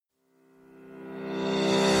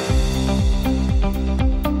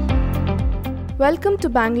Welcome to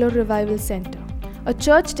Bangalore Revival Center, a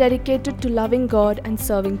church dedicated to loving God and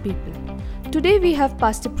serving people. Today we have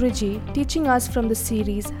Pastor Priji teaching us from the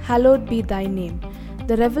series Hallowed Be Thy Name.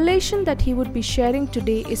 The revelation that he would be sharing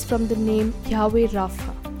today is from the name Yahweh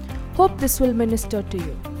Rapha. Hope this will minister to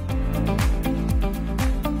you.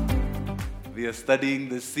 We are studying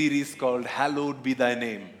this series called Hallowed Be Thy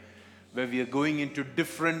Name, where we are going into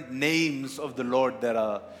different names of the Lord that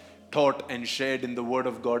are taught and shared in the Word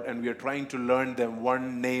of God, and we are trying to learn them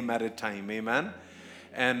one name at a time. Amen.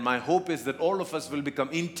 And my hope is that all of us will become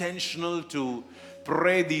intentional to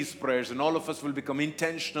pray these prayers, and all of us will become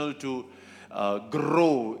intentional to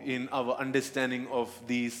grow in our understanding of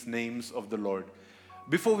these names of the Lord.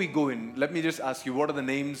 Before we go in, let me just ask you, what are the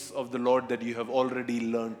names of the Lord that you have already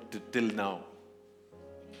learned till now?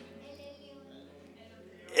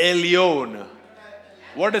 Elyon.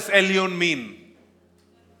 What does Elyon mean?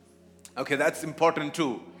 Okay, that's important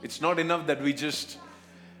too. It's not enough that we just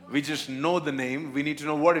know the name. We need to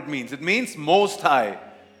know what it means. It means Most High.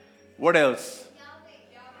 What else?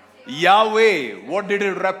 Yahweh. What did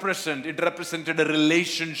it represent? It represented a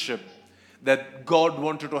relationship that God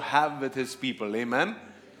wanted to have with His people. Amen.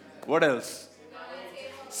 What else?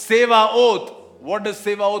 Sevaoth. What does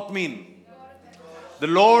Sevaoth mean? The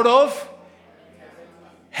Lord of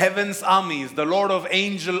heaven's armies. The Lord of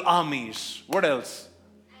angel armies. What else?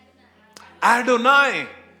 Adonai.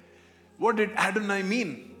 What did Adonai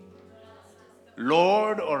mean?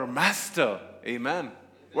 Lord or Master. Amen.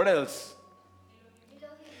 What else?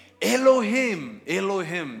 Elohim.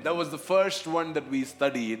 Elohim. That was the first one that we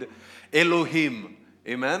studied. Elohim.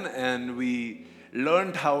 Amen. And we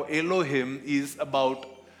learned how Elohim is about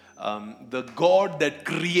the God that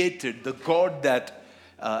created, the God that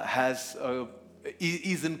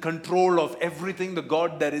is in control of everything, the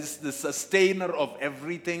God that is the sustainer of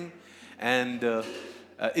everything. And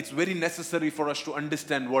it's very necessary for us to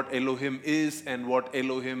understand what Elohim is and what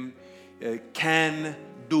Elohim can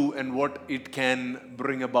do and what it can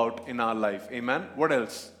bring about in our life. Amen. What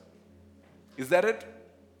else? Is that it?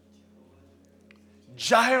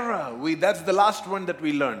 Jireh. That's the last one that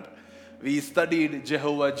we learned. We studied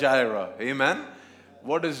Jehovah Jireh. Amen.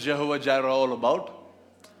 What is Jehovah Jireh all about?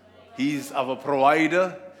 He's our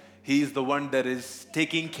provider. He's the one that is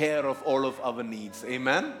taking care of all of our needs.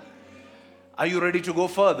 Amen. Are you ready to go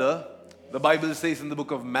further? The Bible says in the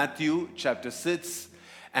book of Matthew, chapter 6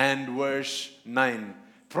 and verse 9.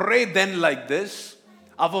 Pray then like this: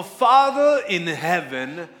 Our Father in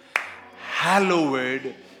heaven,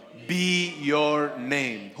 hallowed be your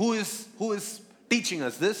name. Who is teaching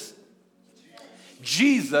us this?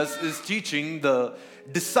 Jesus is teaching the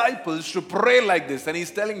disciples to pray like this. And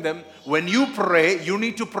He's telling them, when you pray, you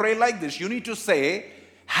need to pray like this. You need to say,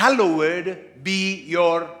 hallowed be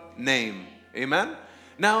your name. Amen.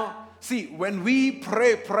 Now, see, when we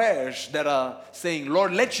pray prayers that are saying,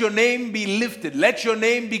 Lord, let your name be lifted, let your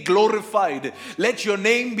name be glorified, let your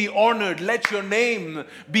name be honored, let your name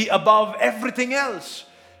be above everything else.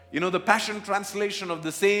 You know, the Passion Translation of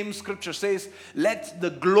the same scripture says, let the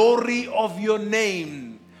glory of your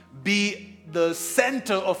name be the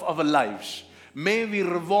center of our lives. May we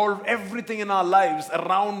revolve everything in our lives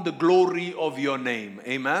around the glory of your name.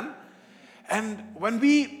 Amen. And when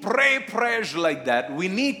we pray prayers like that, we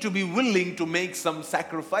need to be willing to make some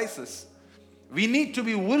sacrifices. We need to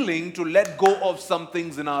be willing to let go of some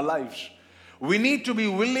things in our lives. We need to be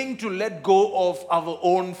willing to let go of our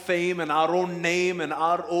own fame and our own name and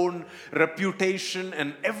our own reputation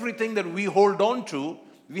and everything that we hold on to.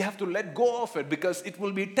 We have to let go of it because it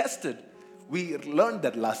will be tested. We learned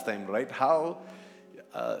that last time, right? How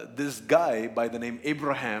this guy by the name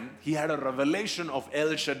Abraham, he had a revelation of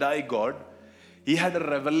El Shaddai God. He had a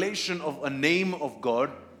revelation of a name of God.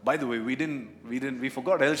 By the way, we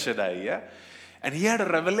forgot El Shaddai, yeah? And he had a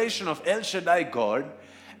revelation of El Shaddai God.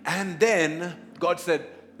 And then God said,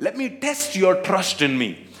 let me test your trust in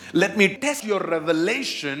me. Let me test your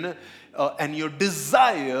revelation and your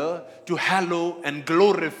desire to hallow and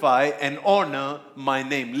glorify and honor my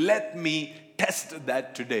name. Let me test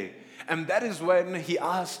that today. And that is when He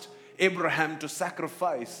asked Abraham to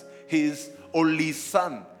sacrifice his only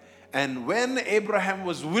son. And when Abraham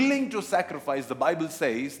was willing to sacrifice, the Bible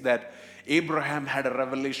says that Abraham had a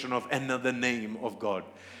revelation of another name of God.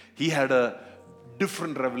 He had a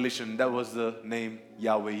different revelation. That was the name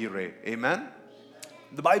Yahweh Yireh. Amen.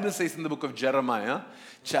 The Bible says in the book of Jeremiah,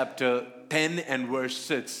 chapter 10 and verse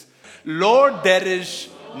 6, Lord, there is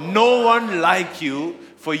no one like you,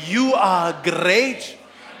 for you are great,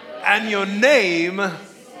 and your name,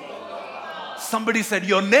 somebody said,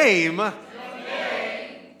 your name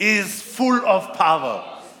is full of power.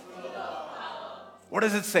 What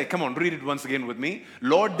does it say? Come on, read it once again with me.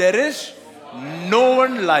 Lord, there is no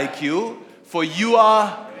one like you, for you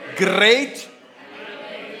are great,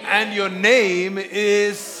 and your name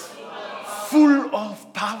is full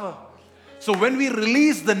of power. So when we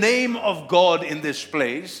release the name of God in this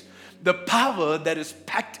place, the power that is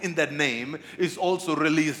packed in that name is also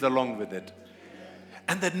released along with it.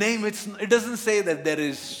 And that name, it doesn't say that there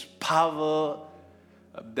is power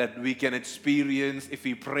that we can experience if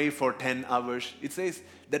we pray for 10 hours. It says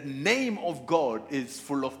that name of God is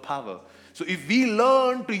full of power. So if we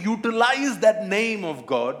learn to utilize that name of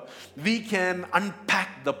God, we can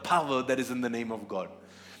unpack the power that is in the name of God.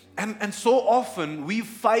 And so often we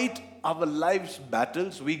fight our life's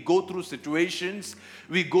battles. We go through situations,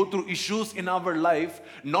 we go through issues in our life,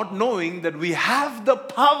 not knowing that we have the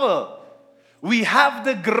power, we have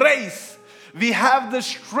the grace, we have the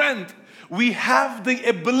strength, we have the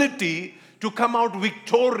ability to come out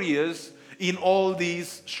victorious in all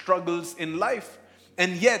these struggles in life.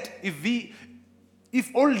 And yet,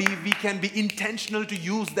 if only we can be intentional to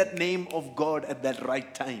use that name of God at that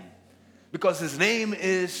right time. Because His name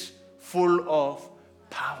is full of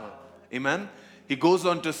power. Amen? He goes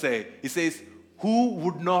on to say, He says, who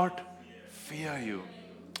would not fear you,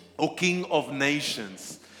 O King of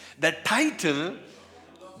nations? That title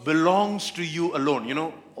belongs to you alone. You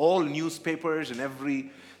know, all newspapers and every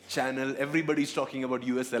channel, everybody's talking about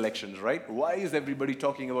US elections, right? Why is everybody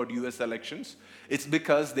talking about US elections? It's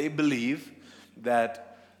because they believe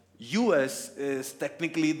that US is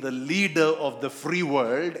technically the leader of the free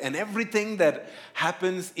world, and everything that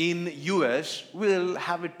happens in US will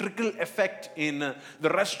have a trickle effect in the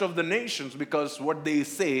rest of the nations, because what they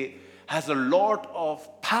say has a lot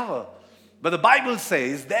of power. But the Bible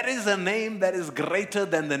says there is a name that is greater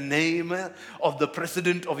than the name of the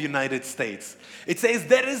President of the United States. It says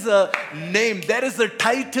there is a name, there is a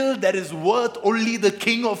title that is worth only the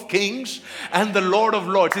King of Kings and the Lord of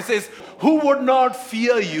Lords. It says, who would not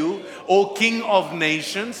fear you, O King of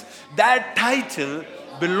nations? That title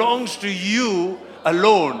belongs to you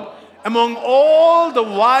alone. Among all the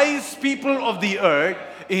wise people of the earth,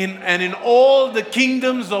 in all the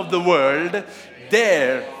kingdoms of the world,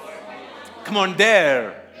 there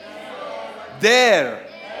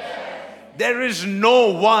is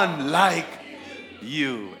no one like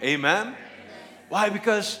you. Amen? Why?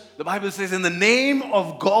 Because the Bible says in the name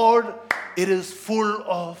of God, it is full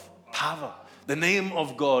of power. The name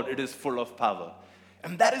of God, it is full of power.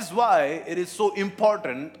 And that is why it is so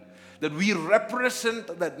important that we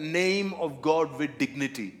represent that name of God with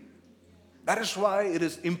dignity. That is why it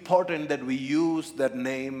is important that we use that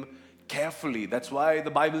name carefully. That's why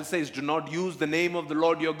the Bible says, do not use the name of the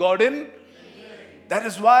Lord your God in. That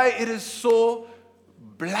is why it is so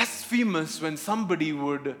blasphemous when somebody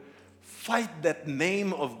would fight that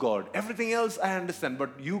name of God. Everything else I understand,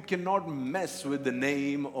 but you cannot mess with the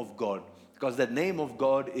name of God, because that name of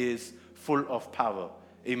God is full of power.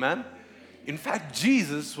 Amen? In fact,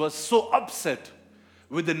 Jesus was so upset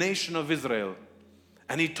with the nation of Israel,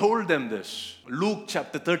 and He told them this. Luke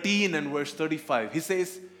chapter 13 and verse 35. He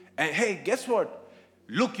says, and hey, guess what?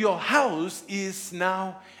 Look, your house is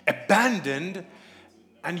now abandoned,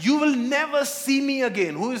 and you will never see me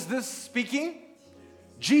again. Who is this speaking?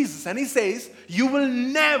 Jesus. And He says, you will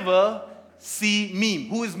never see me.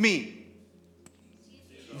 Who is me?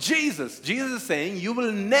 Jesus. Jesus is saying, you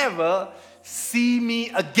will never see me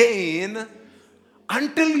again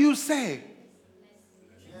until you say,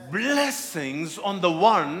 blessings on the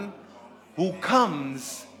one who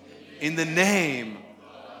comes in the name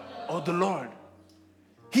of the Lord.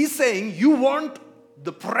 He's saying, you want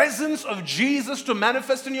the presence of Jesus to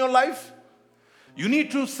manifest in your life? You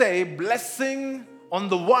need to say, blessing on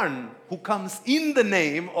the one who comes in the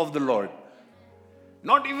name of the Lord.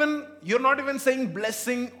 You're not even saying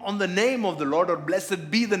blessing on the name of the Lord or blessed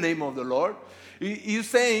be the name of the Lord. You're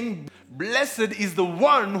saying, blessed is the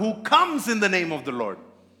one who comes in the name of the Lord.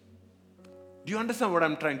 Do you understand what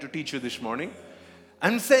I'm trying to teach you this morning?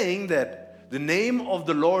 I'm saying that the name of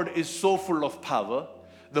the Lord is so full of power.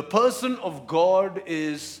 The person of God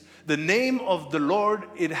is, the name of the Lord,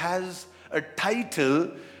 it has a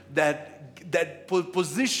title that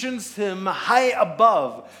positions Him high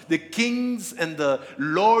above the kings and the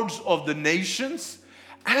lords of the nations.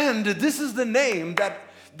 And this is the name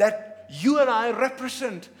that you and I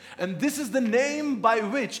represent. And this is the name by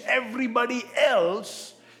which everybody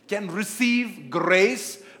else can receive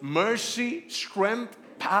grace, mercy, strength,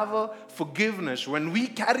 power, forgiveness. When we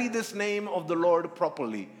carry this name of the Lord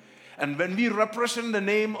properly, and when we represent the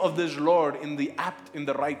name of this Lord in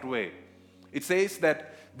the right way, it says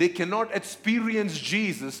that they cannot experience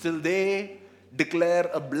Jesus till they declare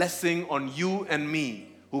a blessing on you and me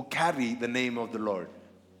who carry the name of the Lord.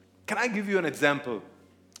 Can I give you an example?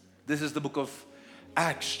 This is the book of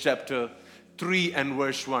Acts chapter 3 and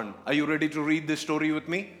verse 1. Are you ready to read this story with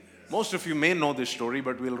me? Most of you may know this story,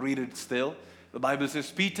 but we'll read it still. The Bible says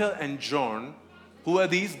Peter and John, who are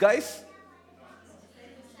these guys?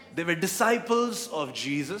 They were disciples of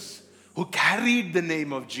Jesus, who carried the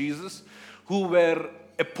name of Jesus, who were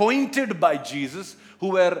appointed by Jesus,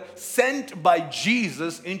 who were sent by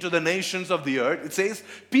Jesus into the nations of the earth. It says,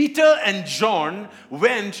 Peter and John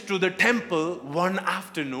went to the temple one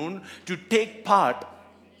afternoon to take part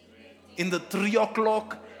in the 3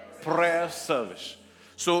 o'clock prayer service.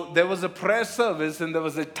 So there was a prayer service and there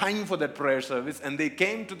was a time for that prayer service, and they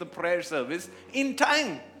came to the prayer service in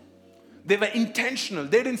time. They were intentional.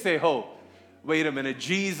 They didn't say, oh, wait a minute,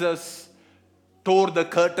 Jesus tore the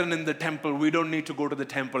curtain in the temple. We don't need to go to the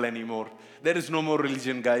temple anymore. There is no more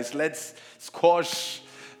religion, guys. Let's squash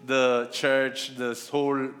the church, this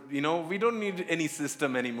whole, we don't need any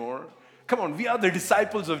system anymore. Come on, we are the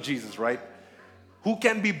disciples of Jesus, right? Who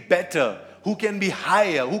can be better? Who can be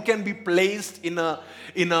higher? Who can be placed in a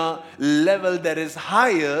level that is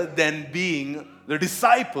higher than being the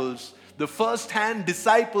disciples, the first-hand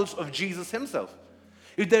disciples of Jesus himself?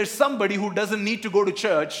 If there's somebody who doesn't need to go to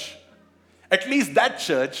church, at least that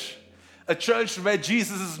church, a church where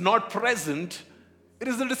Jesus is not present, it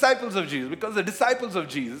is the disciples of Jesus, because the disciples of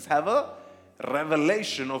Jesus have a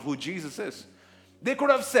revelation of who Jesus is. They could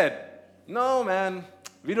have said, no man,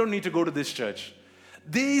 we don't need to go to this church.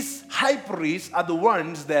 These high priests are the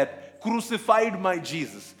ones that crucified my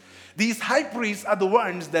Jesus. These high priests are the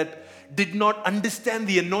ones that did not understand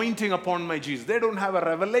the anointing upon my Jesus. They don't have a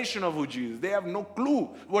revelation of who Jesus is. They have no clue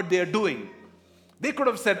what they are doing. They could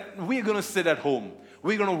have said, we're going to sit at home.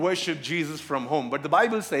 We're going to worship Jesus from home. But the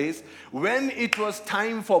Bible says, when it was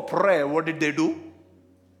time for prayer, what did they do?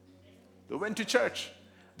 They went to church.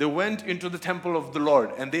 They went into the temple of the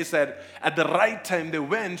Lord. And they said, at the right time, they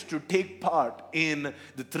went to take part in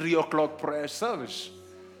the 3 o'clock prayer service.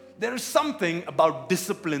 There is something about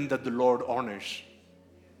discipline that the Lord honors.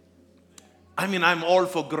 I'm all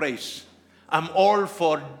for grace. I'm all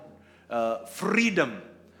for freedom.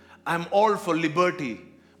 I'm all for liberty.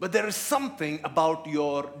 But there is something about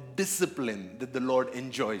your discipline that the Lord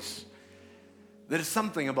enjoys. There is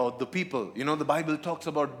something about the people. The Bible talks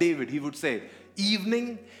about David. He would say,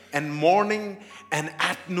 evening and morning and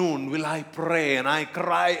at noon will I pray, and I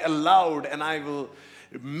cry aloud, and I will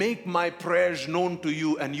make my prayers known to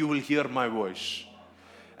you, and you will hear my voice.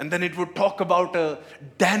 And then it would talk about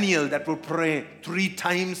Daniel that would pray 3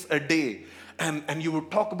 times a day. And you would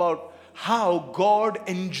talk about how God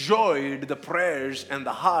enjoyed the prayers and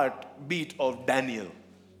the heartbeat of Daniel.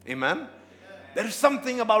 Amen? There is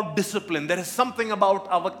something about discipline. There is something about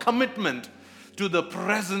our commitment to the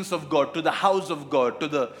presence of God, to the house of God,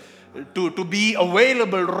 to be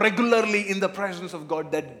available regularly in the presence of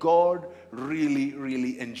God, that God really,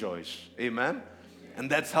 really enjoys. Amen? And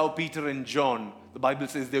that's how Peter and John, the Bible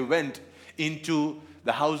says, they went into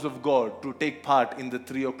the house of God to take part in the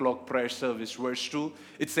 3 o'clock prayer service. Verse 2,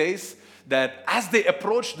 it says that as they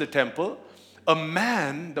approached the temple, a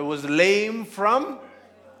man that was lame from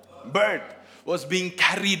birth was being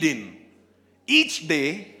carried in. Each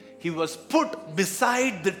day, he was put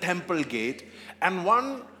beside the temple gate, and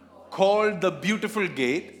one called the Beautiful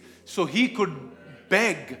Gate, so he could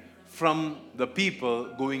beg from the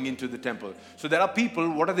people going into the temple. So there are people,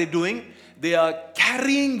 what are they doing? They are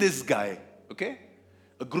carrying this guy, okay?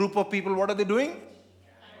 A group of people, what are they doing?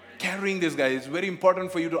 Carrying this guy. It's very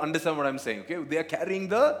important for you to understand what I'm saying, okay? They are carrying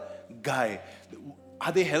the guy.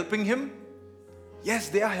 Are they helping him? Yes,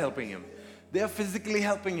 they are helping him. They are physically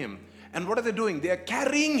helping him. And what are they doing? They are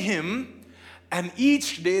carrying him, and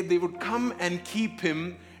each day they would come and keep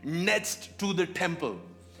him next to the temple,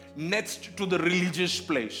 next to the religious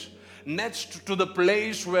place, next to the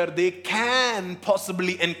place where they can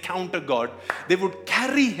possibly encounter God. They would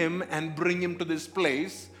carry him and bring him to this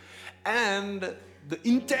place, and the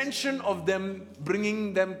intention of them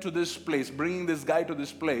bringing them to this place, bringing this guy to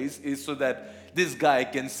this place, is so that this guy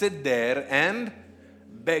can sit there and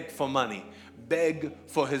beg for money, beg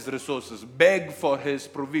for his resources, beg for his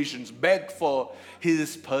provisions, beg for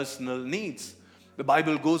his personal needs. The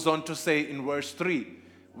Bible goes on to say in verse 3,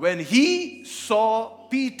 when he saw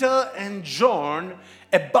Peter and John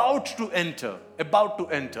about to enter,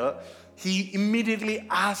 he immediately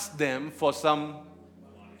asked them for some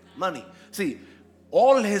money. See,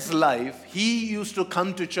 all his life, he used to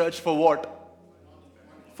come to church for what?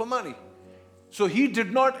 For money. So he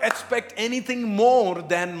did not expect anything more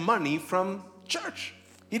than money from church.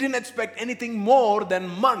 He didn't expect anything more than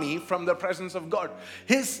money from the presence of God.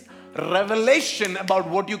 His revelation about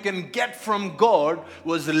what you can get from God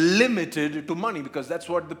was limited to money, because that's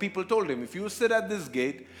what the people told him. If you sit at this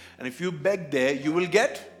gate and if you beg there, you will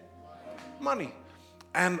get money.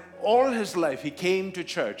 And all his life he came to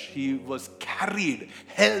church. He was carried,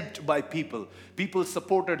 helped by people. People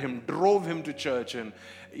supported him, drove him to church, and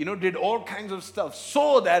did all kinds of stuff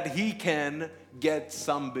so that he can get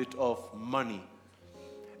some bit of money.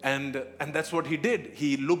 And that's what he did.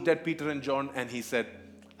 He looked at Peter and John and he said,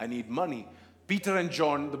 I need money. Peter and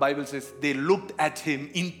John, the Bible says, they looked at him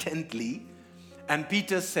intently, and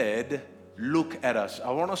Peter said, look at us. I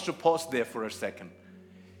want us to pause there for a second.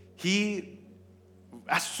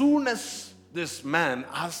 As soon as this man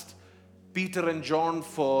asked Peter and John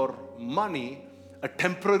for money, a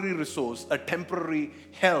temporary resource, a temporary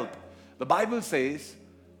help, the Bible says,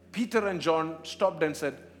 Peter and John stopped and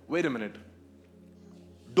said, wait a minute.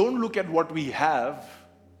 Don't look at what we have.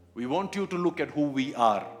 We want you to look at who we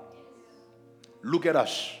are. Look at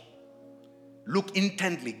us. Look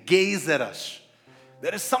intently. Gaze at us.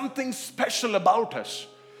 There is something special about us.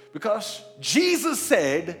 Because Jesus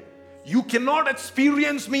said, you cannot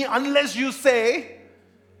experience me unless you say,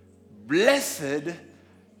 blessed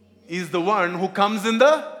is the one who comes in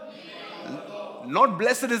the... Not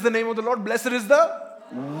blessed is the name of the Lord. Blessed is the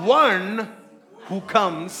one who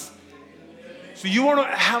comes. So you want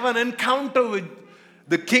to have an encounter with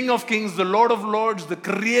the King of Kings, the Lord of Lords, the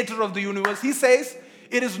Creator of the universe. He says,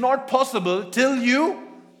 it is not possible till you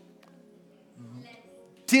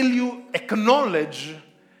acknowledge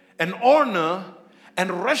and honor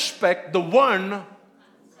and respect the one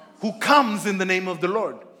who comes in the name of the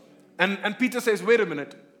Lord. And Peter says, wait a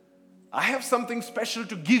minute. I have something special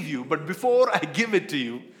to give you, but before I give it to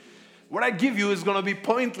you, what I give you is going to be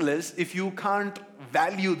pointless if you can't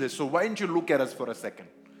value this. So why don't you look at us for a second?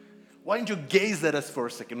 Why don't you gaze at us for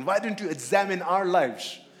a second? Why don't you examine our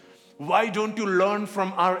lives? Why don't you learn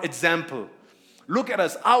from our example? Look at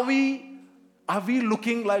us. Are we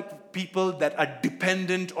looking like people that are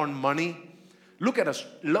dependent on money? Look at us.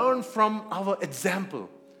 Learn from our example.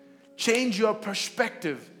 Change your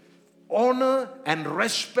perspective. Honor and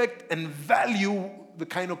respect and value the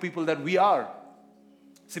kind of people that we are.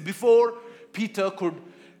 See, before Peter could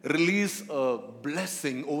release a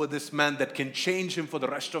blessing over this man that can change him for the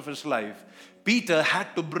rest of his life, Peter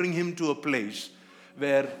had to bring him to a place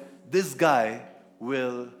where this guy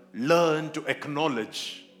will learn to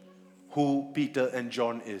acknowledge who Peter and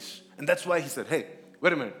John is. And that's why he said, hey,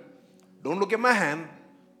 wait a minute. Don't look at my hand.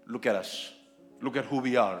 Look at us. Look at who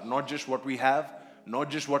we are. Not just what we have, not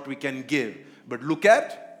just what we can give, but look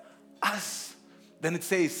at us. Then it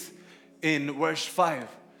says in verse 5,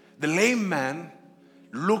 the lame man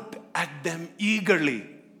looked at them eagerly.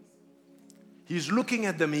 He's looking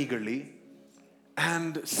at them eagerly,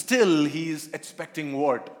 and still he's expecting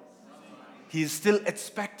what? He's still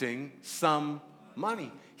expecting some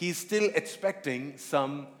money. He's still expecting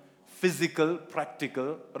some physical,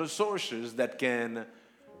 practical resources that can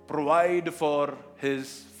provide for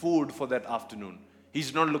his food for that afternoon.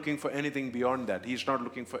 He's not looking for anything beyond that. He's not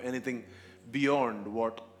looking for anything beyond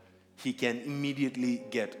what he can immediately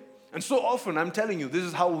get. And so often, I'm telling you, this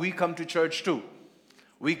is how we come to church too.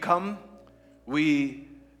 We come, we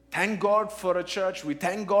thank God for a church. We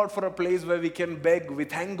thank God for a place where we can beg. We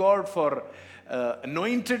thank God for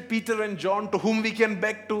anointed Peter and John to whom we can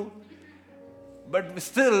beg to. But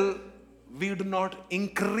still, we do not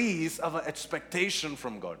increase our expectation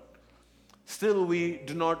from God. Still, we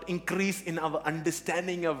do not increase in our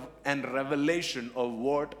understanding of and revelation of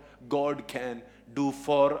what God can do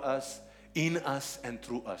for us, in us, and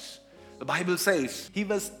through us. The Bible says he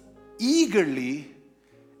was eagerly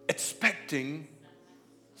expecting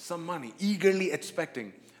some money. Eagerly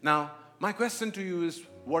expecting. Now, my question to you is,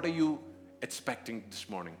 what are you expecting this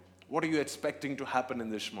morning? What are you expecting to happen in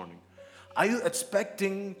this morning? Are you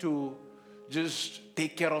expecting to just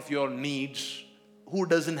take care of your needs? Who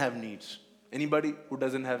doesn't have needs? Anybody who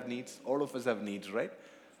doesn't have needs? All of us have needs, right?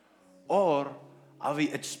 Or are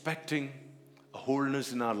we expecting a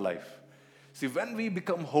wholeness in our life? See, when we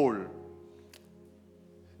become whole,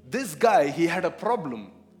 this guy, he had a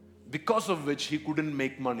problem because of which he couldn't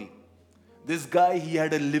make money. This guy, he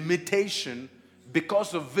had a limitation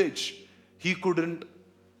because of which he couldn't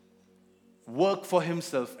work for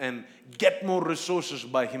himself and get more resources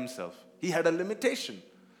by himself. He had a limitation.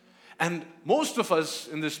 And most of us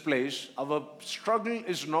in this place, our struggle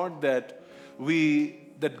is not that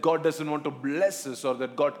God doesn't want to bless us or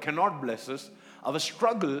that God cannot bless us. Our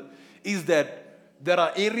struggle is that there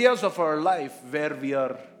are areas of our life where we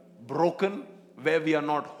are broken, where we are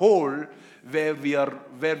not whole, where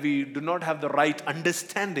we do not have the right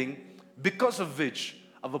understanding, because of which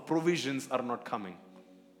our provisions are not coming.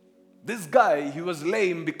 This guy, he was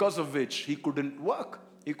lame, because of which he couldn't work.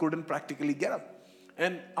 He couldn't practically get up.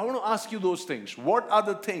 And I want to ask you those things. What are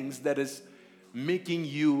the things that is making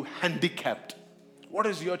you handicapped? What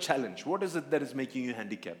is your challenge? What is it that is making you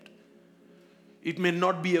handicapped? It may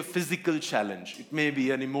not be a physical challenge. It may be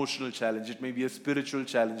an emotional challenge. It may be a spiritual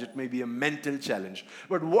challenge. It may be a mental challenge.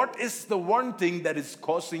 But what is the one thing that is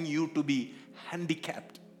causing you to be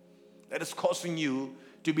handicapped? That is causing you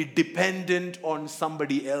to be dependent on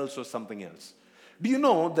somebody else or something else? Do you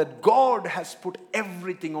know that God has put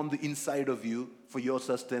everything on the inside of you for your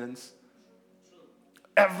sustenance?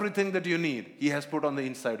 Everything that you need, He has put on the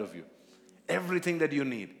inside of you. Everything that you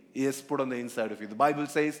need, He has put on the inside of you. The Bible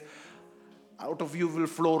says, out of you will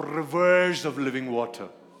flow rivers of living water.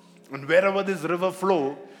 And wherever this river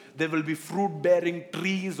flow, there will be fruit-bearing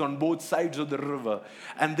trees on both sides of the river.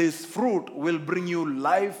 And this fruit will bring you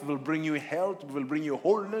life, will bring you health, will bring you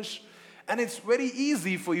wholeness. And it's very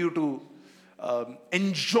easy for you to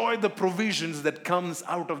enjoy the provisions that comes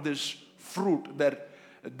out of this fruit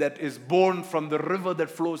that is born from the river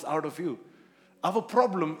that flows out of you. Our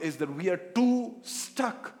problem is that we are too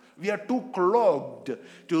stuck. We are too clogged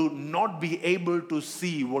to not be able to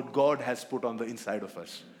see what God has put on the inside of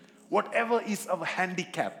us. Whatever is our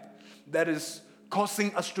handicap that is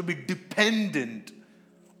causing us to be dependent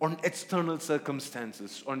on external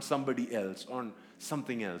circumstances, on somebody else, on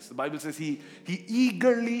something else. The Bible says he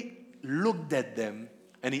eagerly looked at them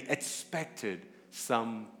and he expected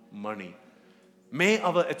some money. May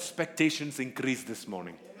our expectations increase this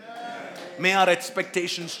morning. May our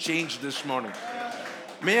expectations change this morning.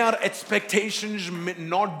 May our expectations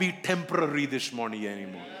not be temporary this morning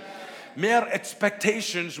anymore. May our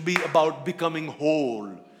expectations be about becoming whole.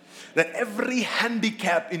 That every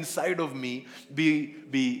handicap inside of me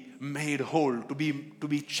be made whole, to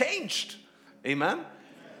be changed. Amen?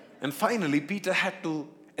 And finally, Peter had to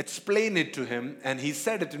explain it to him, and he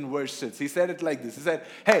said it in verse 6. He said it like this. He said,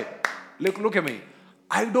 hey, look at me.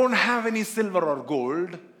 I don't have any silver or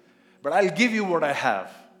gold, but I'll give you what I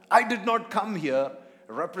have. I did not come here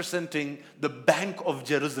representing the Bank of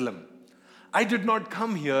Jerusalem. I did not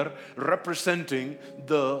come here representing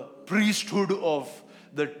the priesthood of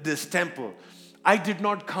this temple. I did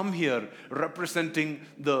not come here representing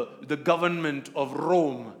the government of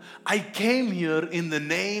Rome. I came here in the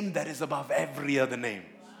name that is above every other name.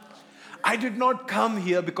 I did not come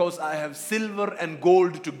here because I have silver and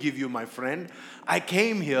gold to give you, my friend. I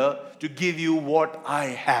came here to give you what I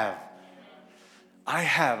have.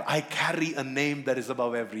 I carry a name that is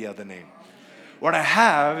above every other name. What I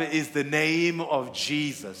have is the name of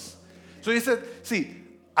Jesus. So he said, see,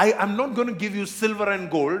 I'm not going to give you silver and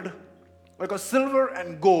gold, because silver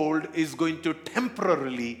and gold is going to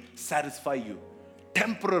temporarily satisfy you,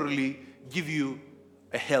 temporarily give you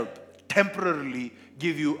a help, temporarily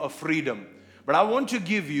give you a freedom. But I want to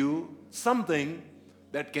give you something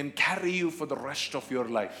that can carry you for the rest of your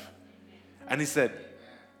life. And he said,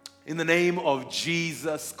 in the name of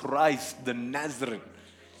Jesus Christ, the Nazarene,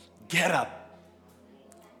 get up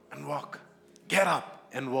and walk. Get up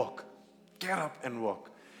and walk. Get up and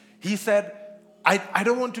walk. He said, I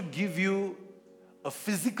don't want to give you a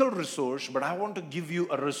physical resource, but I want to give you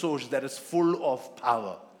a resource that is full of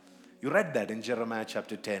power. You read that in Jeremiah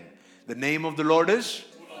chapter 10. The name of the Lord is?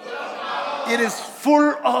 It is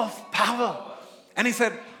full of power. And he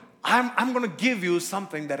said, I'm going to give you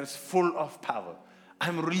something that is full of power.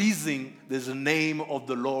 I'm releasing this name of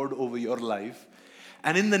the Lord over your life.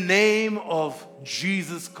 And in the name of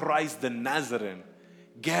Jesus Christ the Nazarene,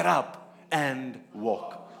 get up and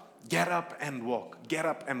walk. Get up and walk. Get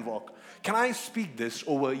up and walk. Can I speak this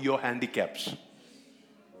over your handicaps?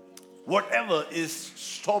 Whatever is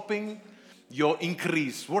stopping your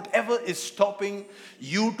increase, whatever is stopping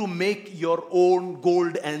you to make your own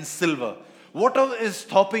gold and silver, whatever is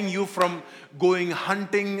stopping you from going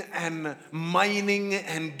hunting and mining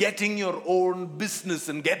and getting your own business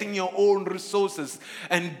and getting your own resources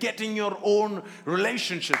and getting your own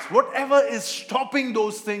relationships, whatever is stopping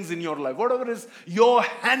those things in your life, whatever is your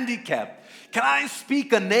handicap, can I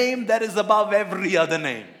speak a name that is above every other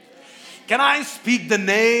name? Can I speak the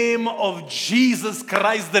name of Jesus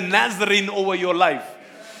Christ the Nazarene over your life?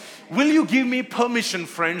 Will you give me permission,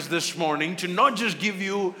 friends, this morning to not just give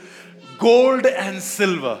you gold and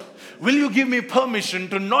silver? Will you give me permission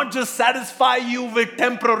to not just satisfy you with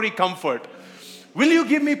temporary comfort? Will you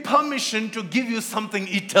give me permission to give you something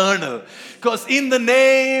eternal? Because in the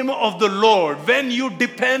name of the Lord, when you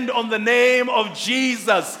depend on the name of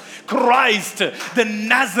Jesus Christ, the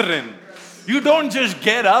Nazarene, You don't just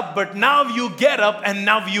get up, but now you get up and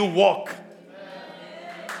now you walk.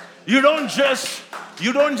 You don't just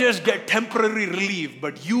get temporary relief,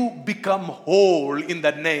 but you become whole in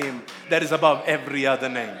that name that is above every other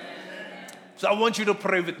name. So I want you to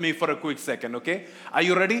pray with me for a quick second, okay? Are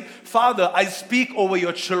you ready? Father, I speak over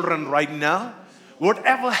your children right now.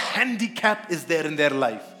 Whatever handicap is there in their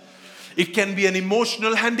life. It can be an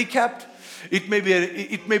emotional handicap. It may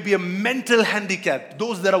be a mental handicap,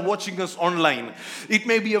 those that are watching us online. It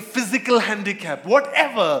may be a physical handicap.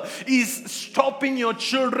 Whatever is stopping your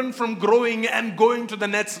children from growing and going to the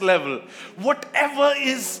next level. Whatever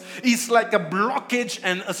is like a blockage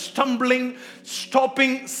and a stopping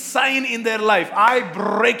sign in their life. I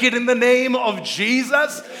break it in the name of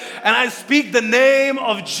Jesus. And I speak the name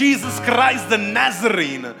of Jesus Christ the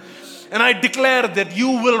Nazarene. And I declare that you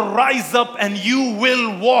will rise up and you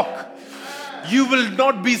will walk. You will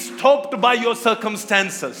not be stopped by your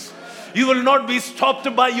circumstances. You will not be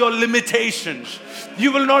stopped by your limitations.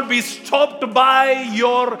 You will not be stopped by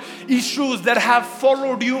your issues that have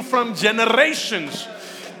followed you from generations.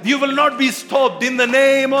 You will not be stopped in the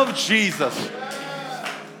name of Jesus.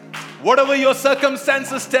 Whatever your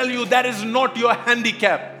circumstances tell you, that is not your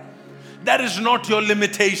handicap. That is not your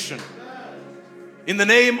limitation. In the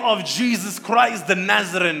name of Jesus Christ the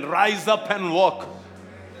Nazarene, rise up and walk.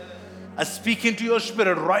 I speak into your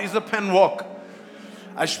spirit, rise up and walk.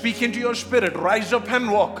 I speak into your spirit, rise up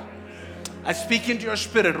and walk. I speak into your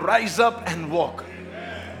spirit, rise up and walk.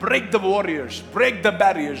 Break the warriors, break the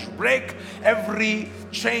barriers, break every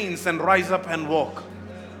chains and rise up and walk.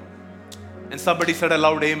 And somebody said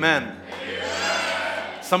aloud, amen.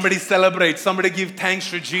 Amen. Somebody celebrate, somebody give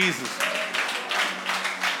thanks to Jesus.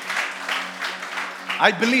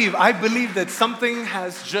 I believe that something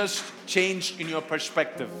has just changed in your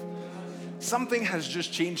perspective. Something has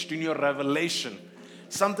just changed in your revelation.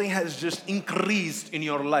 Something has just increased in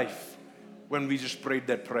your life when we just prayed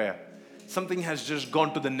that prayer. Something has just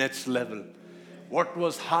gone to the next level. What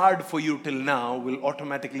was hard for you till now will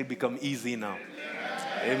automatically become easy now.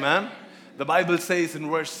 Amen. The Bible says in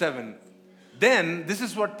verse 7, then this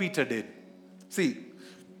is what Peter did. See,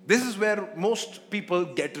 this is where most people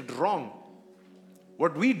get it wrong.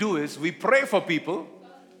 What we do is we pray for people.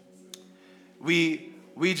 We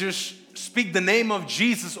just speak the name of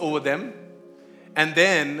Jesus over them, and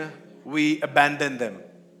then we abandon them.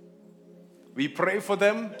 We pray for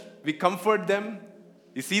them, we comfort them.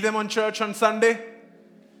 You see them on church on Sunday,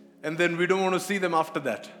 and then we don't want to see them after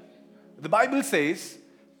that. The Bible says,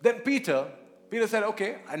 then Peter said,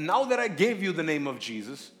 okay, and now that I gave you the name of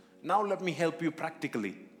Jesus, now let me help you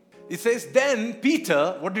practically. It says, then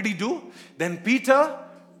Peter, what did he do? Then Peter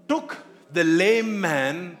took the lame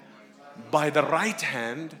man by the right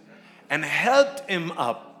hand and helped him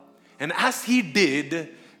up. And as he did,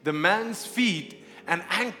 the man's feet and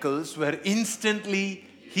ankles were instantly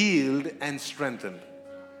healed and strengthened.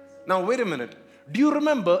 Now, wait a minute. Do you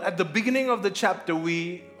remember at the beginning of the chapter,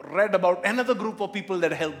 we read about another group of people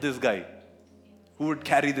that helped this guy, who would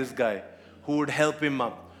carry this guy, who would help him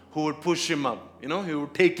up, who would push him up. You know, he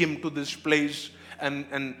would take him to this place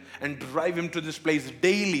and drive him to this place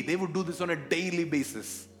daily. They would do this on a daily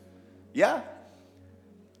basis. Yeah?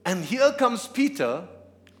 And here comes Peter.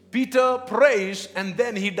 Peter prays, and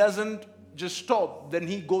then he doesn't just stop. Then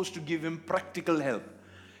he goes to give him practical help.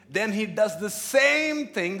 Then he does the same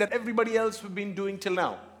thing that everybody else has been doing till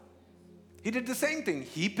now. He did the same thing.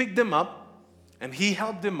 He picked him up and he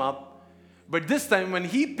helped him up. But this time when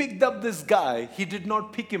he picked up this guy, he did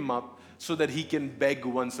not pick him up so that he can beg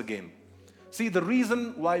once again. See, the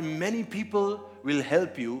reason why many people will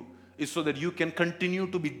help you is so that you can continue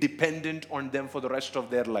to be dependent on them for the rest of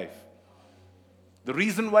their life. The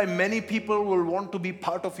reason why many people will want to be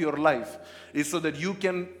part of your life is so that you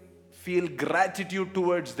can feel gratitude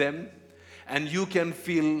towards them and you can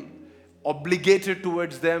feel obligated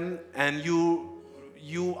towards them, and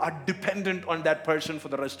you are dependent on that person for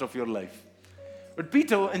the rest of your life. But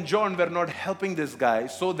Peter and John were not helping this guy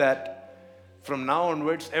so that from now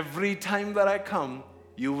onwards, every time that I come,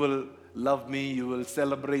 you will love me, you will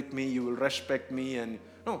celebrate me, you will respect me. And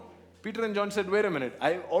no, Peter and John said, wait a minute,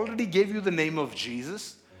 I already gave you the name of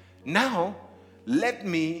Jesus. Now, let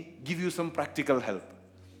me give you some practical help.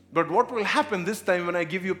 But what will happen this time when I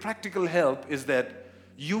give you practical help is that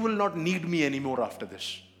you will not need me anymore after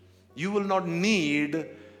this. You will not need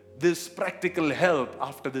this practical help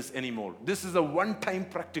after this anymore. This is a one-time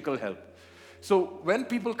practical help. So when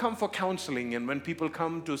people come for counseling and when people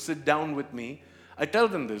come to sit down with me, I tell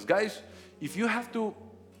them this, guys, if you have to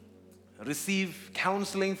receive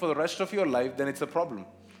counseling for the rest of your life, then it's a problem.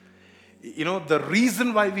 You know, the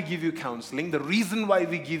reason why we give you counseling, the reason why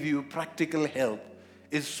we give you practical help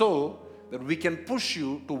is so that we can push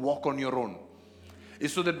you to walk on your own.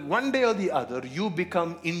 Is so that one day or the other you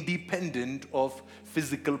become independent of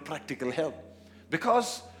physical practical help.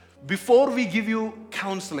 Because before we give you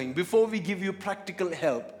counseling, before we give you practical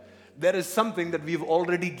help, there is something that we've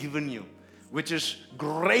already given you, which is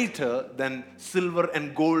greater than silver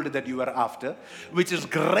and gold that you are after, which is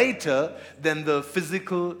greater than the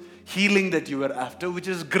physical healing that you were after, which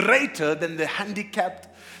is greater than the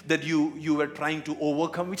handicap that you were trying to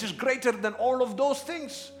overcome, which is greater than all of those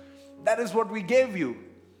things. That is what we gave you.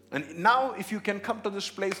 And now if you can come to this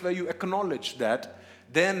place where you acknowledge that,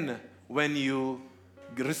 then when you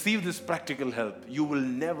receive this practical help, you will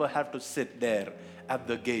never have to sit there at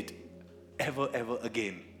the gate ever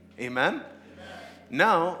again. Amen?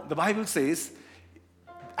 Now, the Bible says,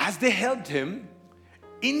 as they helped him,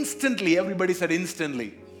 instantly, everybody said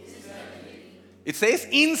instantly. It says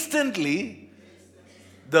instantly,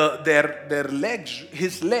 their legs,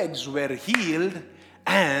 his legs were healed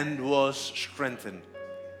and was strengthened.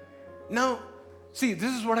 Now, see,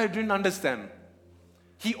 this is what I didn't understand.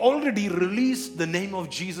 He already released the name of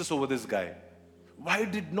Jesus over this guy. Why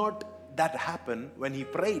did not that happen when he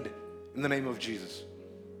prayed in the name of Jesus?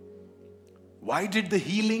 Why did the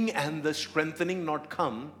healing and the strengthening not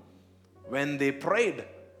come when they prayed?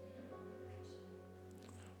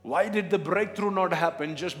 Why did the breakthrough not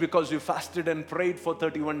happen just because you fasted and prayed for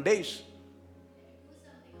 31 days?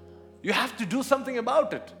 You have to do something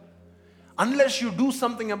about it. Unless you do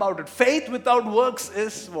something about it. Faith without works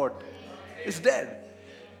is what? Is dead.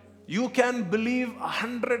 You can believe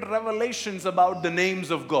 100 revelations about the names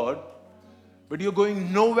of God, but you're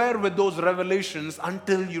going nowhere with those revelations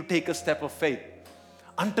until you take a step of faith.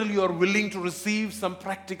 Until you are willing to receive some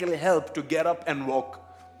practical help to get up and walk.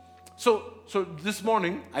 So this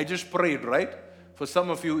morning, I just prayed, right? For some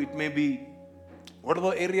of you, it may be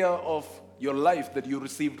whatever area of your life that you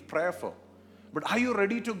received prayer for. But are you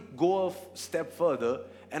ready to go a step further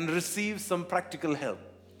and receive some practical help?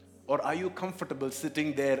 Or are you comfortable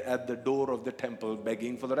sitting there at the door of the temple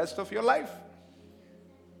begging for the rest of your life?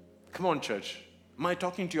 Come on, church. Am I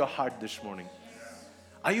talking to your heart this morning?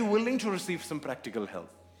 Are you willing to receive some practical help?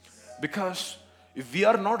 Because if we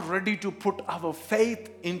are not ready to put our faith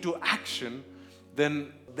into action,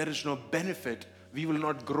 then there is no benefit. We will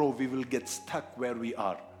not grow. We will get stuck where we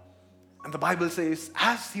are. And the Bible says,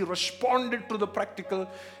 as he responded to the practical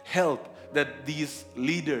help that these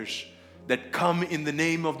leaders that come in the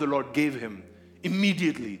name of the Lord gave him,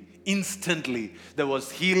 immediately, instantly, there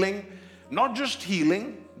was healing. Not just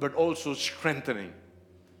healing, but also strengthening.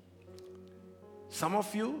 Some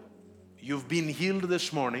of you, you've been healed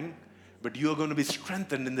this morning, but you are going to be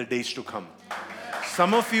strengthened in the days to come.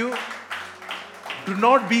 Some of you, do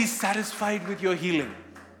not be satisfied with your healing.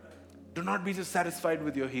 Do not be satisfied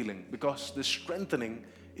with your healing, because the strengthening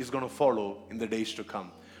is going to follow in the days to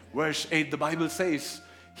come. Verse 8, the Bible says,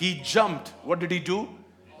 he jumped. What did he do?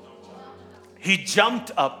 He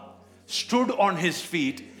jumped up, stood on his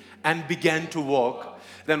feet, and began to walk.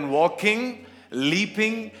 Then walking,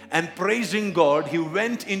 leaping, and praising God, he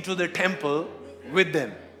went into the temple with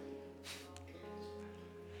them.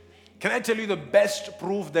 Can I tell you the best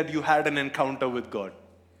proof that you had an encounter with God?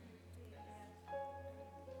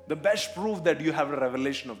 The best proof that you have a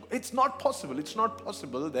revelation of God. It's not possible. It's not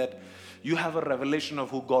possible that you have a revelation of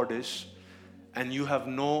who God is and you have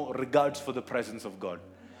no regards for the presence of God.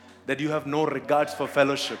 That you have no regards for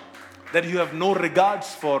fellowship. That you have no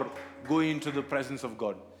regards for going into the presence of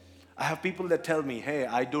God. I have people that tell me, hey,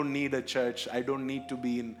 I don't need a church. I don't need to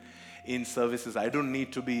be in services. I don't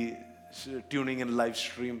need to be tuning in live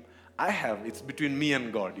stream. It's between me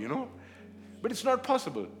and God, you know. But it's not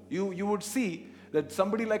possible. You would see that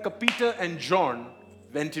somebody like a Peter and John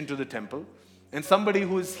went into the temple, and somebody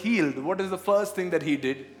who is healed, what is the first thing that he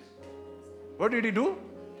did? What did he do?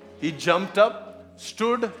 He jumped up,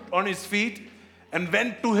 stood on his feet, and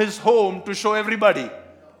went to his home to show everybody.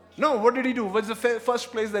 No, what did he do? What's the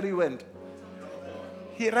first place that he went?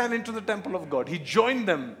 He ran into the temple of God. He joined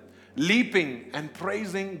them, leaping and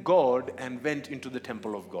praising God, and went into the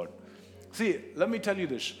temple of God. See, let me tell you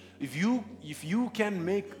this. If you can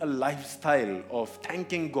make a lifestyle of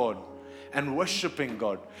thanking God and worshiping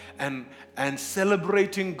God and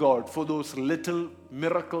celebrating God for those little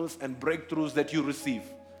miracles and breakthroughs that you receive,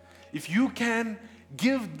 if you can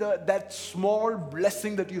give that small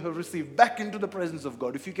blessing that you have received back into the presence of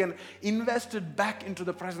God, if you can invest it back into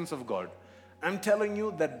the presence of God, I'm telling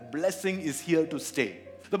you that blessing is here to stay.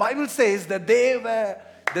 The Bible says that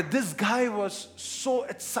this guy was so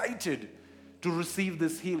excited to receive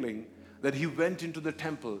this healing that he went into the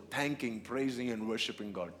temple thanking, praising, and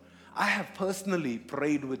worshiping God. I have personally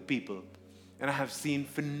prayed with people and I have seen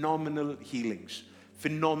phenomenal healings,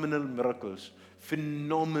 phenomenal miracles,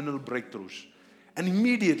 phenomenal breakthroughs. And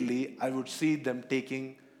immediately I would see them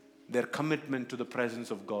taking their commitment to the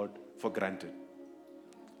presence of God for granted.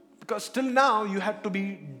 Because till now you had to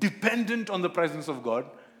be dependent on the presence of God.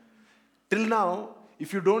 Till now,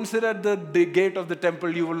 if you don't sit at the gate of the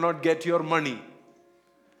temple, you will not get your money.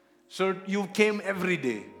 So you came every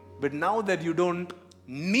day. But now that you don't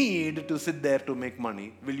need to sit there to make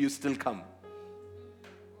money, will you still come?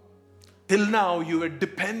 Till now, you were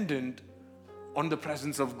dependent on the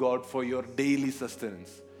presence of God for your daily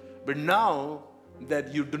sustenance. But now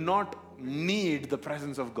that you do not need the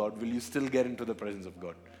presence of God, will you still get into the presence of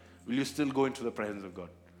God? Will you still go into the presence of God?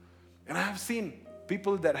 And I have seen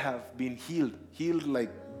people that have been healed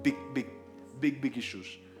like big issues.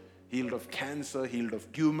 Healed of cancer, healed of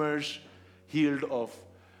tumors, healed of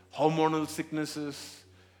hormonal sicknesses,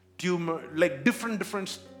 like different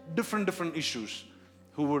issues,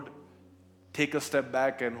 who would take a step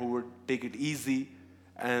back and who would take it easy,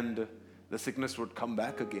 and the sickness would come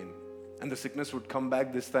back again. And the sickness would come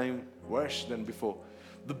back this time worse than before.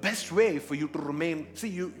 The best way for you to remain, see,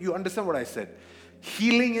 you understand what I said.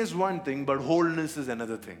 Healing is one thing, but wholeness is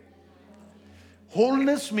another thing.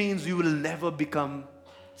 Wholeness means you will never become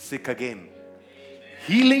sick again.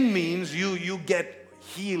 Healing means you get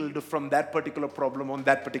healed from that particular problem on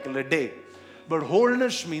that particular day. But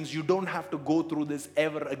wholeness means you don't have to go through this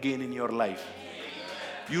ever again in your life.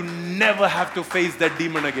 You never have to face that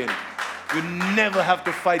demon again. You never have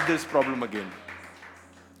to fight this problem again.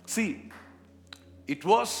 See, it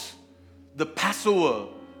was the Passover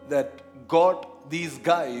that got these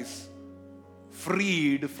guys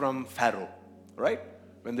freed from Pharaoh, right?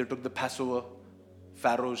 When they took the Passover,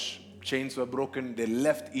 Pharaoh's chains were broken, they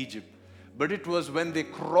left Egypt. But it was when they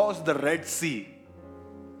crossed the Red Sea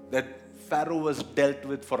that Pharaoh was dealt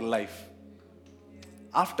with for life.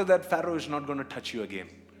 After that, Pharaoh is not going to touch you again.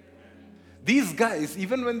 These guys,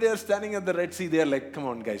 even when they are standing at the Red Sea, they are like, come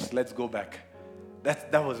on guys, let's go back.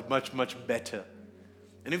 That was much better.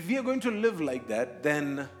 And if we are going to live like that,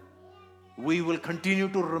 then we will continue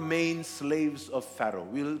to remain slaves of Pharaoh.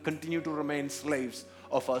 We will continue to remain slaves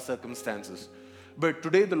of our circumstances. But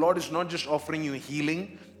today the Lord is not just offering you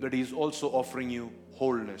healing, but He is also offering you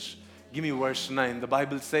wholeness. Give me verse 9. The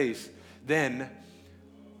Bible says, then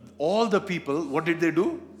all the people, what did they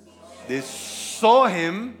do? They saw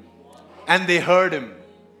Him and they heard Him.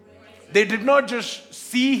 They did not just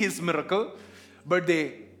see His miracle, but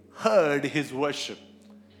they heard His worship.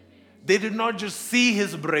 They did not just see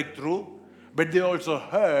His breakthrough, but they also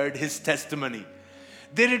heard His testimony.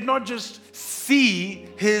 They did not just see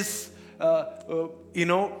His,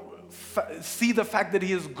 see the fact that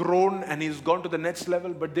He has grown and He's gone to the next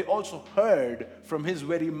level, but they also heard from His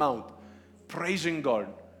very mouth, praising God,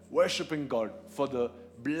 worshiping God for the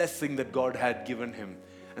blessing that God had given him.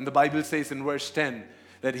 And the Bible says in verse 10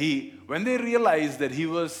 that when they realized that he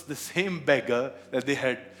was the same beggar that they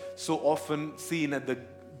had so often seen at the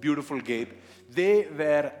beautiful gate, they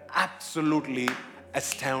were absolutely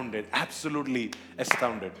astounded. Absolutely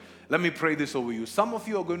astounded. Let me pray this over you. Some of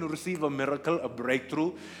you are going to receive a miracle, a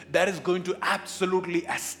breakthrough that is going to absolutely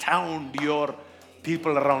astound your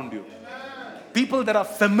people around you. People that are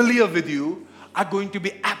familiar with you are going to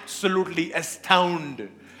be absolutely astounded.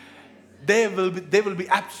 They will be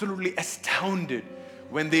absolutely astounded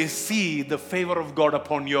when they see the favor of God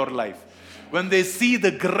upon your life. When they see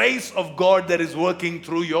the grace of God that is working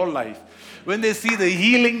through your life. When they see the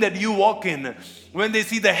healing that you walk in. When they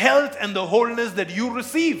see the health and the wholeness that you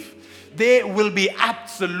receive. They will be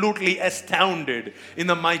absolutely astounded in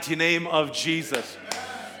the mighty name of Jesus.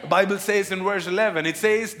 The Bible says in verse 11, it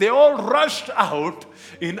says, they all rushed out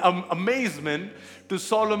in amazement to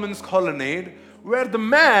Solomon's colonnade, where the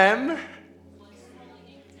man,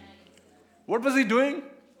 what was he doing?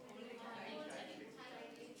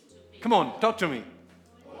 Come on, talk to me.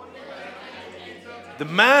 The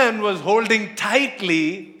man was holding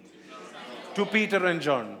tightly to Peter and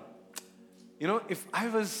John. You know, if I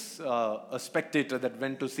was a spectator that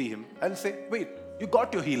went to see him, I'll say, wait, you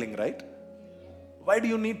got your healing, right? Why do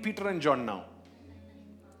you need Peter and John now?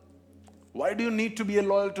 Why do you need to be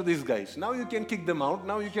loyal to these guys? Now you can kick them out.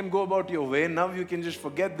 Now you can go about your way. Now you can just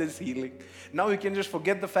forget this healing. Now you can just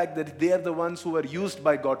forget the fact that they are the ones who were used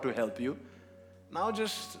by God to help you. Now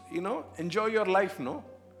just, enjoy your life, no?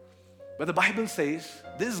 But the Bible says,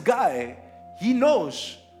 this guy, he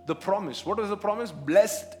knows the promise. What is the promise?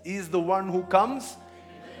 Blessed is the one who comes.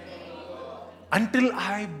 Until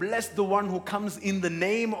I bless the one who comes in the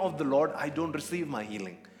name of the Lord, I don't receive my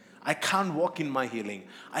healing. I can't walk in my healing.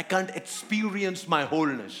 I can't experience my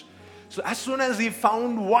wholeness. So as soon as he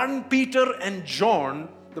found 1 Peter and John,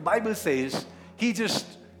 the Bible says, he just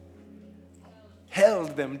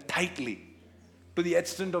held them tightly to the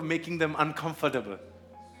extent of making them uncomfortable.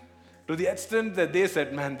 To the extent that they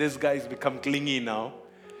said, man, this guy's become clingy now.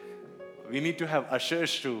 We need to have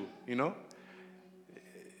ushers to,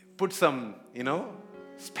 put some,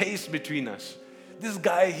 space between us. This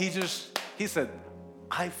guy, he said,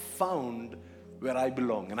 I found where I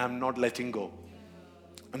belong and I'm not letting go.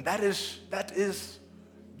 And that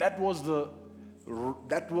was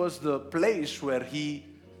the place where he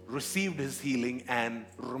received his healing and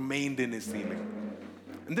remained in his healing.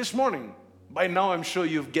 And this morning, by now I'm sure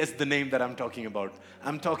you've guessed the name that I'm talking about.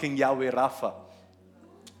 I'm talking Yahweh Rapha.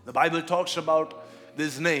 The Bible talks about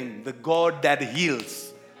this name, the God that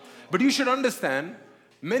heals. But you should understand,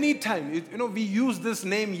 many times, we use this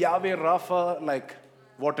name Yahweh Rapha like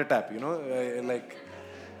water tap,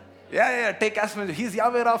 take as much. He's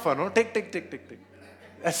Yahweh Rapha, no? Take.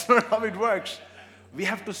 That's not how it works. We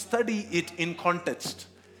have to study it in context.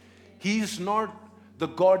 He is not the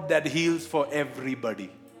God that heals for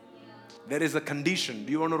everybody. There is a condition.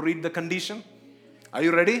 Do you want to read the condition? Are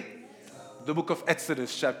you ready? The book of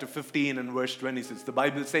Exodus, chapter 15 and verse 26. The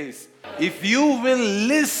Bible says, if you will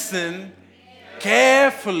listen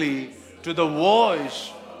carefully to the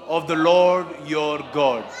voice of the Lord your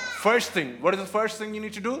God. First thing, what is the first thing you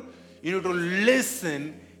need to do? You need to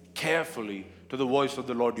listen carefully to the voice of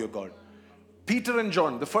the Lord your God. Peter and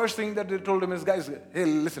John, the first thing that they told him is, guys, hey,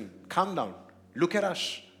 listen, calm down. Look at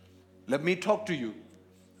us. Let me talk to you.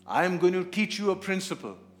 I am going to teach you a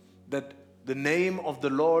principle that the name of the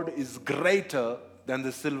Lord is greater than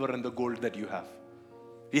the silver and the gold that you have.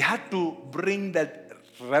 He had to bring that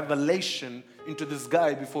revelation into this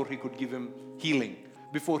guy before he could give him healing,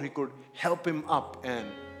 before he could help him up and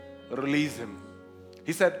release him.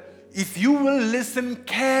 He said, if you will listen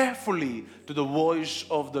carefully to the voice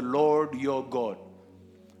of the Lord your God,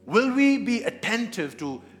 will we be attentive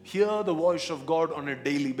to hear the voice of God on a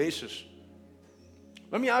daily basis?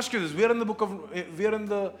 Let me ask you this. We are in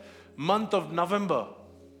the month of November.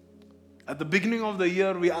 At the beginning of the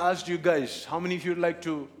year, we asked you guys, how many of you would like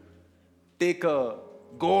to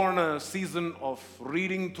go on a season of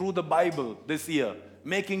reading through the Bible this year,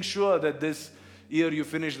 making sure that this year you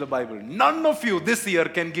finish the Bible. None of you this year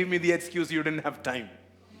can give me the excuse you didn't have time.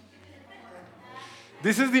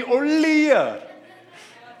 This is the only year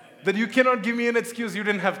that you cannot give me an excuse you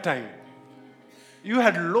didn't have time. You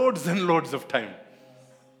had loads and loads of time.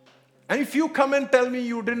 And if you come and tell me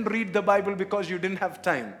you didn't read the Bible because you didn't have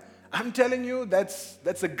time, I'm telling you that's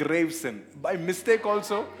a grave sin. By mistake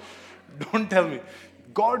also, don't tell me.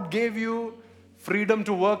 God gave you freedom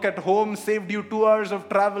to work at home, saved you 2 hours of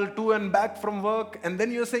travel to and back from work, and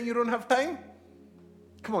then you're saying you don't have time?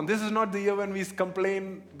 Come on, this is not the year when we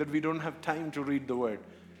complain that we don't have time to read the Word.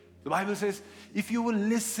 The Bible says, if you will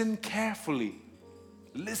listen carefully.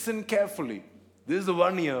 This is the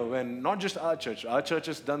one year when not just our church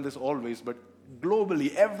has done this always, but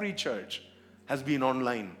globally every church has been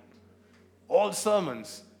online. All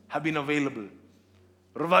sermons have been available.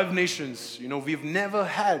 Revive Nations, we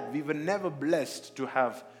were never blessed to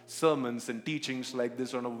have sermons and teachings like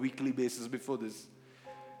this on a weekly basis before this.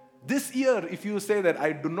 This year, if you say that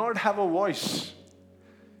I do not have a voice,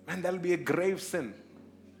 man, that'll be a grave sin.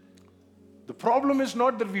 The problem is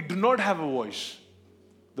not that we do not have a voice.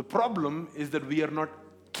 The problem is that we are not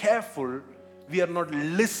careful, we are not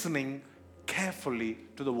listening carefully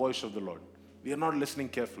to the voice of the Lord. We are not listening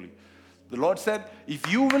carefully. The Lord said, if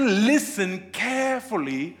you will listen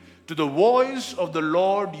carefully to the voice of the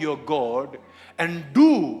Lord your God and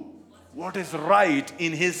do what is right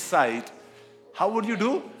in His sight, how would you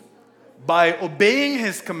do? By obeying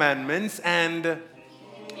His commandments and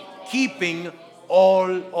keeping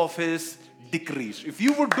all of His decrees. If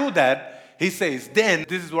you would do that, He says, then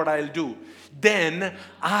this is what I'll do. Then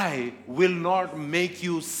I will not make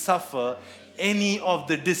you suffer any of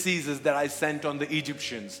the diseases that I sent on the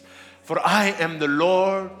Egyptians. For I am the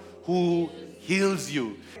Lord who heals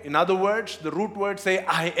you. In other words, the root words say,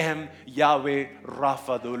 I am Yahweh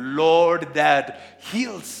Rapha, the Lord that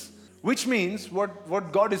heals. Which means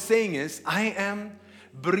what God is saying is, I am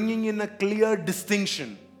bringing in a clear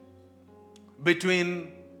distinction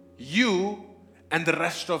between you and the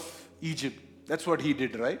rest of Egypt. That's what He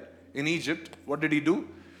did, right? In Egypt, what did He do?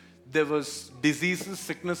 There was diseases,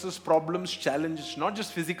 sicknesses, problems, challenges, not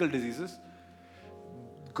just physical diseases.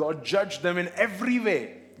 God judged them in every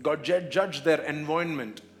way. God judged their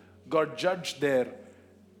environment. God judged their,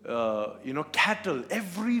 cattle.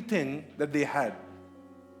 Everything that they had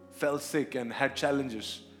fell sick and had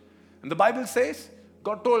challenges. And the Bible says,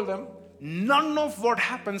 God told them, none of what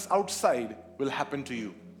happens outside will happen to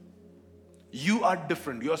you. You are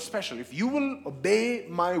different. You are special. If you will obey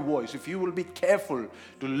my voice, if you will be careful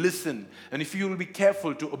to listen, and if you will be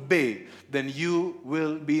careful to obey, then you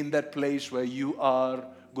will be in that place where you are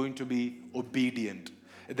going to be obedient.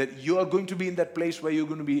 That you are going to be in that place where you're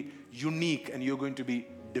going to be unique and you're going to be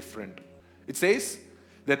different. It says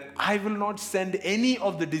that I will not send any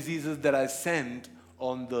of the diseases that I sent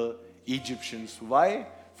on the Egyptians. Why?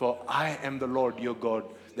 For I am the Lord your God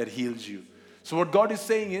that heals you. So what God is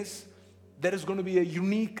saying is, there is going to be a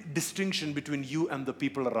unique distinction between you and the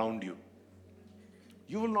people around you.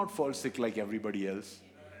 You will not fall sick like everybody else.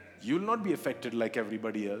 You will not be affected like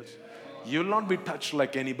everybody else. You will not be touched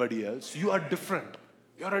like anybody else. You are different.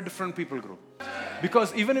 You are a different people group.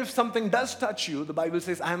 Because even if something does touch you, the Bible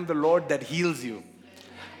says, I am the Lord that heals you.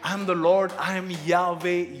 I am the Lord, I am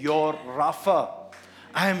Yahweh your Rapha.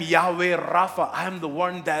 I am Yahweh Rapha. I am the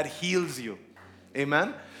one that heals you.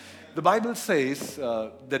 Amen. The Bible says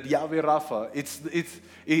that Yahweh Rapha,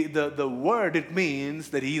 the word, it means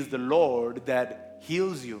that He is the Lord that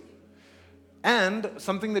heals you. And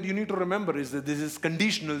something that you need to remember is that this is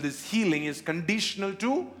conditional. This healing is conditional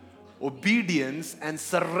to obedience and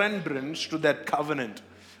surrenderance to that covenant.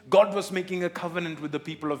 God was making a covenant with the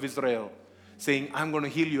people of Israel, saying, I'm going to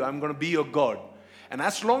heal you. I'm going to be your God. And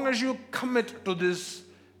as long as you commit to this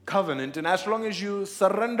covenant, and as long as you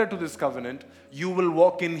surrender to this covenant, you will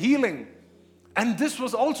walk in healing. And this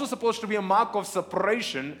was also supposed to be a mark of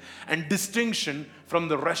separation and distinction from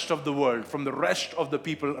the rest of the world, from the rest of the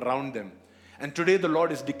people around them. And today the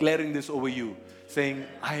Lord is declaring this over you, saying,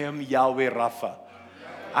 I am Yahweh Rapha.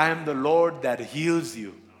 I am the Lord that heals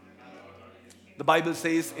you. The Bible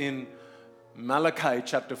says in Malachi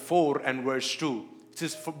chapter 4 and verse 2, it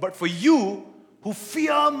says, but for you who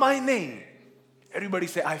fear my name. Everybody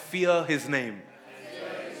say, I fear His name.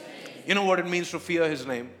 You know what it means to fear His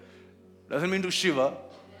name? Doesn't mean to shiver.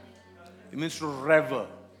 It means to rever.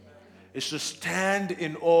 It's to stand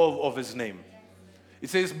in awe of His name. It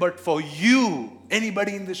says, but for you,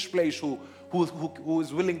 anybody in this place who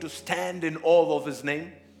is willing to stand in awe of His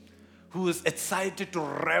name, who is excited to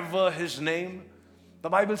rever His name, the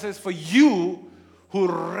Bible says, for you who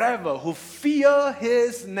rever, who fear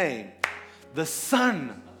His name, the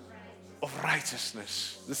Son of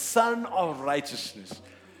righteousness, the Son of righteousness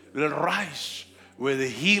will rise with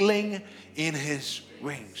healing in His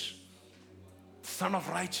wings. Son of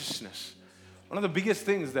righteousness. One of the biggest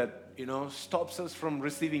things that stops us from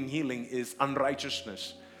receiving healing is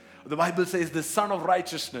unrighteousness. The Bible says the Son of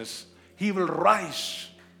righteousness, He will rise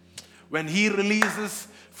when He releases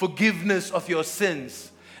forgiveness of your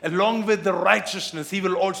sins. Along with the righteousness, He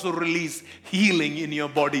will also release healing in your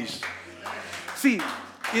bodies. See,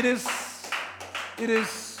 it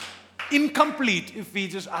is incomplete if we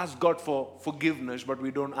just ask God for forgiveness, but we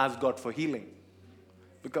don't ask God for healing.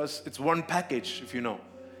 Because it's one package, if you know.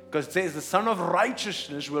 Because it says the Son of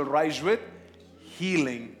righteousness will rise with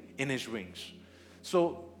healing in His wings.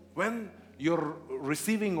 So when you're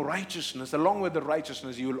receiving righteousness, along with the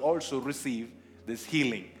righteousness, you will also receive this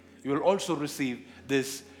healing. You will also receive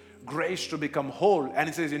this grace to become whole. And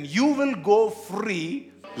it says, and you will go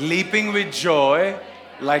free, leaping with joy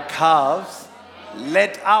like calves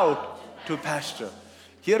let out to pasture.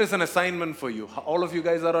 Here is an assignment for you. All of you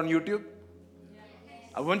guys are on YouTube?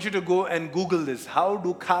 I want you to go and Google this. How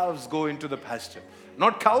do calves go into the pasture?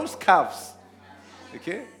 Not cows, calves.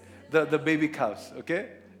 Okay? The baby calves. Okay?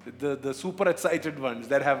 The super excited ones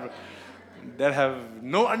that have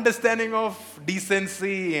no understanding of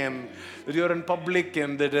decency and that you're in public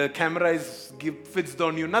and that the camera is fixed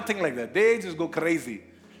on you. Nothing like that. They just go crazy.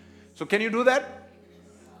 So can you do that?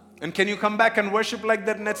 And can you come back and worship like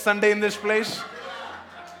that next Sunday in this place?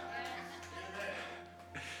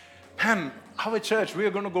 Man, our church, we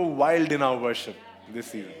are going to go wild in our worship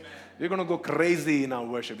this season. We're going to go crazy in our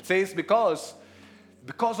worship. It says because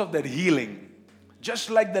of that healing,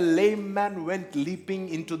 just like the lame man went leaping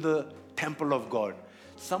into the temple of God,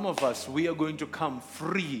 some of us, we are going to come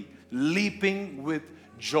free, leaping with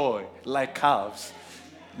joy like calves,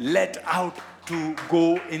 let out to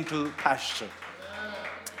go into pasture.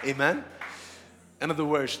 Amen. Another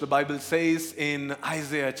verse, the Bible says in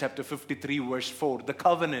Isaiah chapter 53 verse 4, the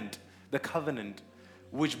covenant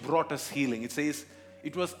which brought us healing. It says,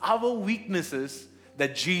 it was our weaknesses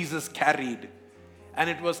that Jesus carried. And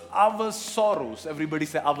it was our sorrows. Everybody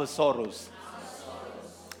say our sorrows.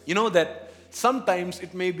 You know that sometimes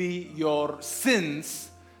it may be your sins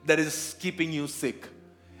that is keeping you sick.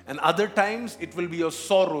 And other times it will be your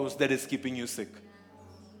sorrows that is keeping you sick.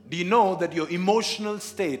 Do you know that your emotional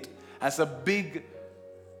state has a big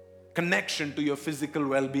connection to your physical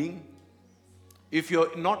well-being. If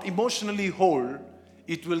you're not emotionally whole,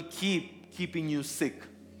 it will keeping you sick.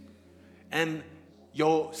 And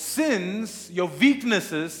your sins, your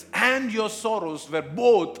weaknesses, and your sorrows were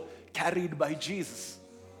both carried by Jesus.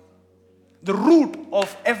 The root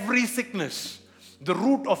of every sickness, the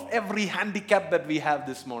root of every handicap that we have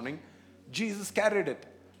this morning, Jesus carried it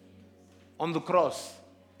on the cross,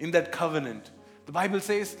 in that covenant. The Bible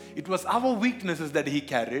says it was our weaknesses that He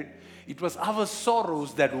carried. It was our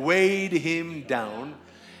sorrows that weighed Him down.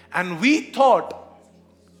 And we thought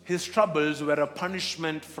His troubles were a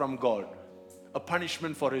punishment from God, a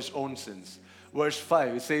punishment for His own sins. Verse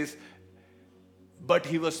 5, it says, but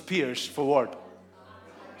He was pierced for what?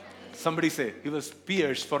 Somebody say, He was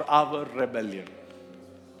pierced for our rebellion,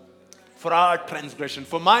 for our transgression,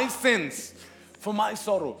 for my sins, for my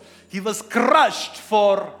sorrow. He was crushed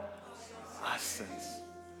for our sins.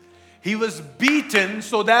 He was beaten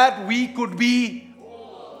so that we could be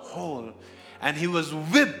whole. And He was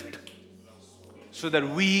whipped so that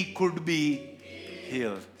we could be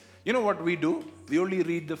healed. You know what we do? We only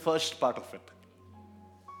read the first part of it.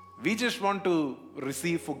 We just want to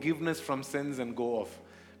receive forgiveness from sins and go off.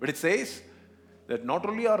 But it says that not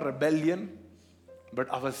only our rebellion, but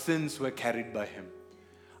our sins were carried by Him.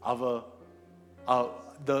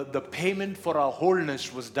 The payment for our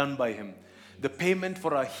wholeness was done by Him. The payment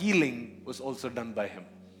for our healing was also done by Him.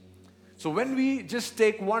 So when we just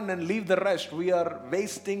take one and leave the rest, we are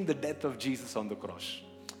wasting the death of Jesus on the cross.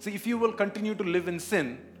 See, if you will continue to live in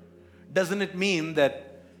sin, doesn't it mean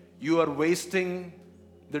that you are wasting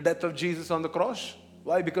the death of Jesus on the cross?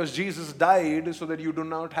 Why? Because Jesus died so that you do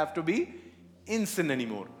not have to be in sin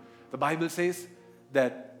anymore. The Bible says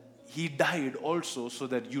that He died also so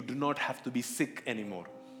that you do not have to be sick anymore.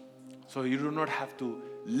 So you do not have to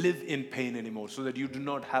live in pain anymore. So that you do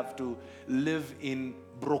not have to live in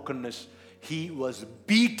brokenness. He was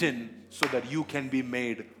beaten so that you can be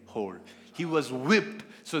made whole. He was whipped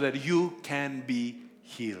so that you can be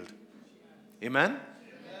healed. Amen?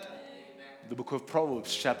 The book of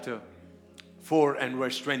Proverbs chapter 4 and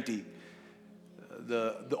verse 20.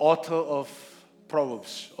 The author of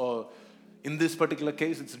Proverbs, or in this particular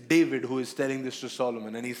case, it's David who is telling this to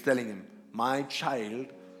Solomon, and he's telling him, my child,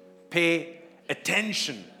 pay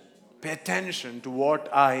attention to what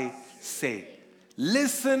I say.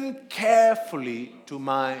 Listen carefully to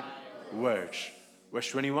my words. Verse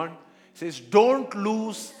 21 says, don't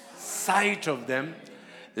lose sight of them.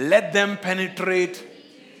 Let them penetrate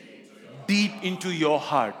deep into your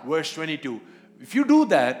heart. Verse 22. If you do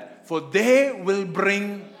that, for they will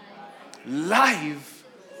bring life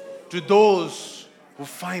to those who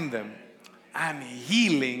find them and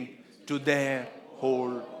healing to their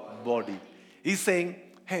whole body. He's saying,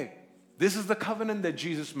 hey, this is the covenant that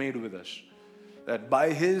Jesus made with us. That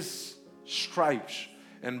by His stripes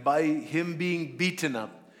and by Him being beaten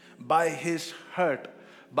up, by His hurt,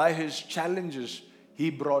 by His challenges,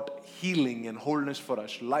 He brought healing and wholeness for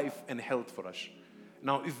us, life and health for us.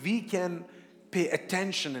 Now, if we can pay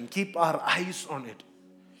attention and keep our eyes on it,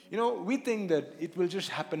 you know, we think that it will just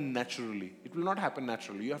happen naturally. It will not happen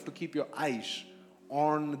naturally. You have to keep your eyes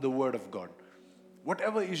on the Word of God.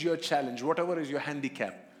 Whatever is your challenge, whatever is your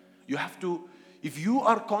handicap, you have to, if you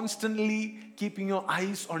are constantly keeping your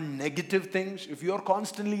eyes on negative things, if you are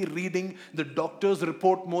constantly reading the doctor's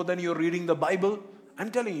report more than you're reading the Bible,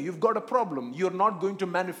 I'm telling you, you've got a problem. You're not going to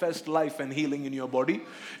manifest life and healing in your body.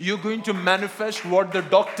 You're going to manifest what the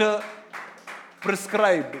doctor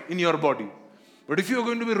prescribed in your body. But if you're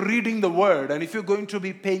going to be reading the Word and if you're going to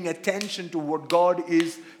be paying attention to what God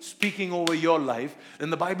is speaking over your life, then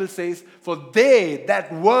the Bible says, for they,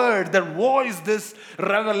 that Word, that voice, this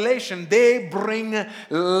revelation, they bring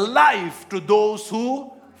life to those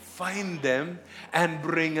who find them and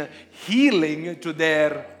bring healing to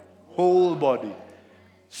their whole body,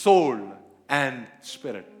 soul and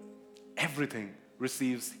spirit. Everything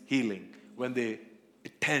receives healing when they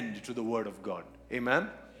attend to the Word of God. Amen?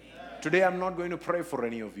 Today I'm not going to pray for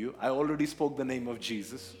any of you. I already spoke the name of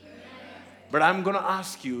Jesus. But I'm going to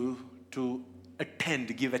ask you to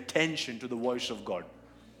give attention to the voice of God.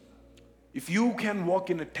 If you can walk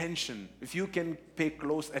in attention, if you can pay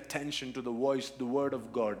close attention to the voice, the Word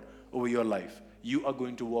of God over your life, you are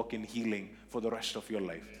going to walk in healing for the rest of your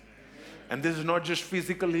life. And this is not just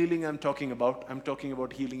physical healing I'm talking about. I'm talking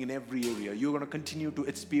about healing in every area. You're going to continue to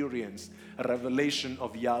experience a revelation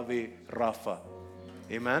of Yahweh Rapha.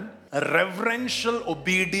 Amen. A reverential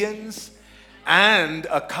obedience and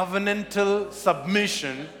a covenantal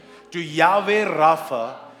submission to Yahweh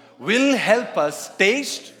Rapha will help us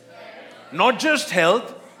taste not just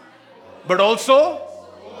health, but also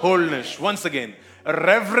wholeness. Once again, a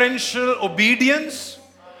reverential obedience,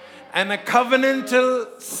 and a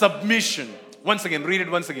covenantal submission. Once again, read it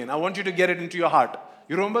once again. I want you to get it into your heart.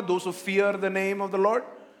 You remember those who fear the name of the Lord?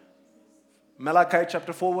 Malachi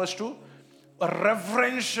chapter 4 verse 2. A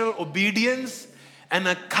reverential obedience and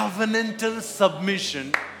a covenantal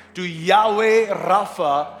submission to Yahweh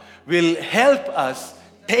Rapha will help us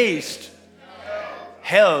taste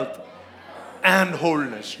health and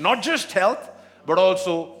wholeness. Not just health, but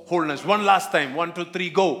also wholeness. One last time. 1, 2, 3,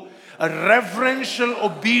 go. A reverential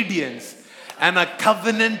obedience and a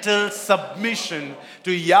covenantal submission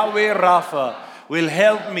to Yahweh Rapha will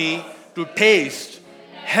help me to taste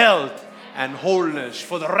health and wholeness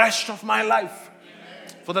for the rest of my life.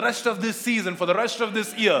 For the rest of this season, for the rest of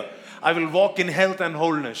this year, I will walk in health and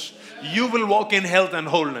wholeness. You will walk in health and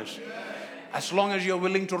wholeness. As long as you're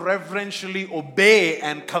willing to reverentially obey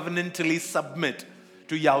and covenantally submit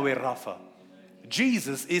to Yahweh Rapha.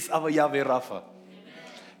 Jesus is our Yahweh Rapha.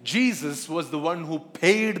 Jesus was the one who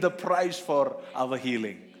paid the price for our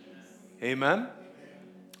healing. Amen.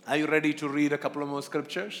 Are you ready to read a couple of more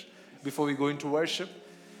scriptures before we go into worship?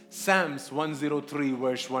 Psalms 103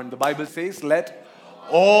 verse 1. The Bible says, let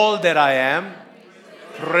all that I am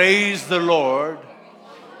praise the Lord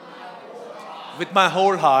with my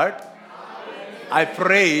whole heart. I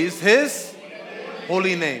praise His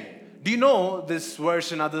holy name. Do you know this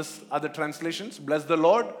verse in other translations? Bless the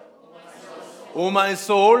Lord, O my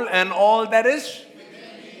soul, and all that is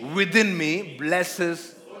within me, bless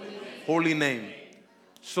His holy name.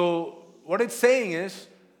 So what it's saying is,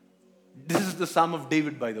 this is the Psalm of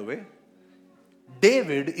David, by the way.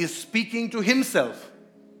 David is speaking to himself.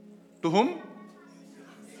 To whom?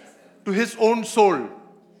 To his own soul.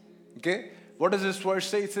 Okay? What does this verse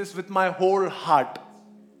say? It says, with my whole heart.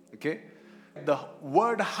 Okay? The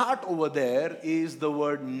word heart over there is the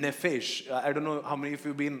word nephesh. I don't know how many of you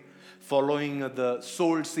have been following the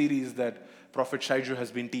soul series that Prophet Shaiju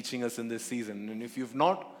has been teaching us in this season. And if you've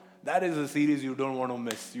not, that is a series you don't want to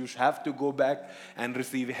miss. You have to go back and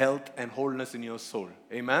receive health and wholeness in your soul.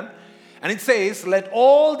 Amen? And it says, let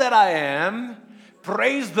all that I am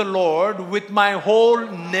praise the Lord with my whole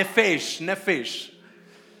nephesh. Nephesh.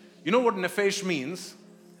 You know what nephesh means?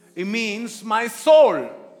 It means my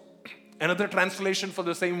soul. Another translation for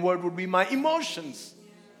the same word would be my emotions.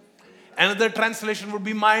 Another translation would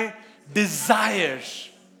be my desires.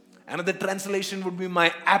 Another translation would be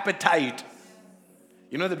my appetite.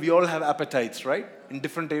 You know that we all have appetites, right? In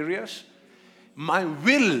different areas. My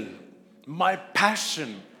will, my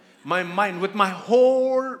passion, my mind, with my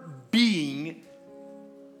whole being,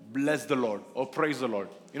 bless the Lord or praise the Lord.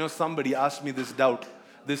 You know, somebody asked me this doubt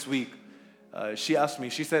this week. She asked me,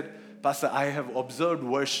 she said, Pastor, I have observed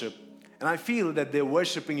worship and I feel that they're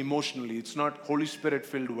worshiping emotionally. It's not Holy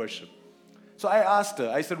Spirit-filled worship. So I asked her,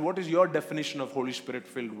 I said, what is your definition of Holy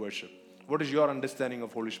Spirit-filled worship? What is your understanding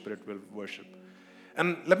of Holy Spirit-filled worship?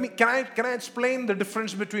 And can I explain the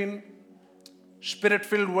difference between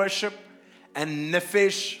Spirit-filled worship and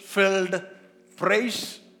Nephesh-filled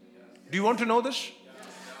praise? Do you want to know this?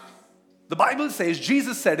 The Bible says,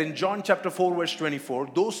 Jesus said in John chapter 4 verse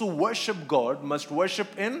 24, those who worship God must worship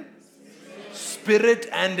in spirit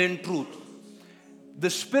and in truth. The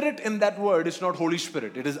spirit in that word is not Holy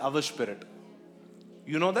Spirit, it is our spirit.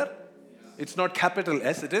 You know that? It's not capital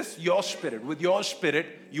S, it is your spirit. With your spirit,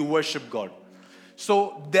 you worship God.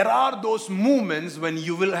 So there are those moments when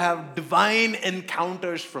you will have divine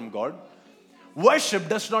encounters from God. Worship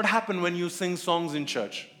does not happen when you sing songs in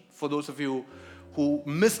church. For those of you who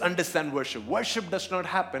misunderstand worship, worship does not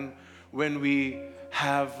happen when we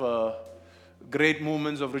have great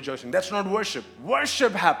moments of rejoicing. That's not worship.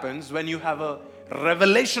 Worship happens when you have a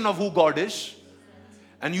revelation of who God is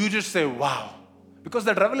and you just say, wow. Because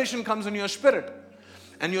that revelation comes in your spirit.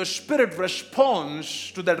 And your spirit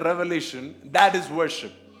responds to that revelation. That is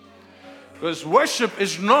worship. Because worship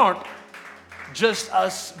is not just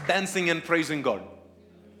us dancing and praising God.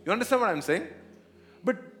 You understand what I'm saying?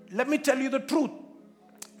 But let me tell you the truth.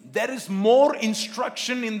 There is more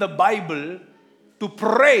instruction in the Bible to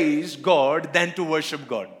praise God than to worship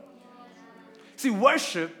God. See,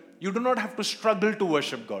 worship, you do not have to struggle to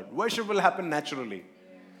worship God. Worship will happen naturally.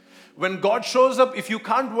 When God shows up, if you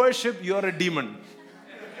can't worship, you're a demon.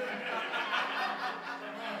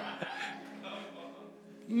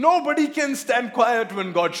 Nobody can stand quiet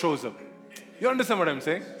when God shows up. You understand what I'm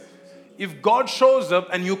saying? If God shows up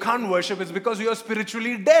and you can't worship, it's because you're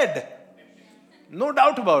spiritually dead. No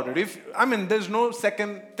doubt about it. There's no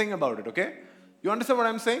second thing about it, okay? You understand what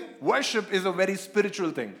I'm saying? Worship is a very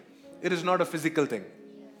spiritual thing. It is not a physical thing.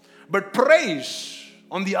 But praise,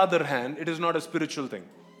 on the other hand, it is not a spiritual thing.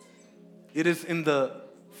 It is in the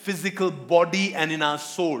physical body and in our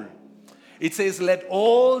soul. It says, let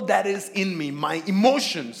all that is in me, my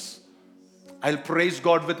emotions, I'll praise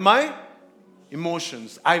God with my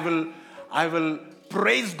emotions. I will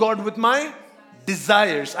praise God with my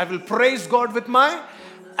desires. I will praise God with my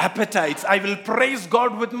appetites. I will praise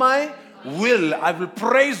God with my will. I will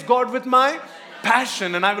praise God with my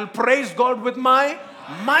passion. And I will praise God with my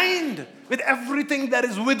mind. With everything that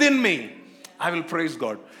is within me, I will praise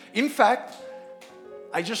God. In fact,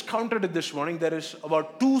 I just counted it this morning. There is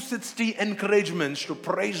about 260 encouragements to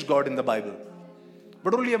praise God in the Bible.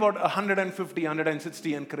 But only about 150,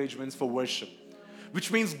 160 encouragements for worship.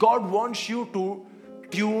 Which means God wants you to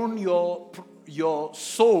tune your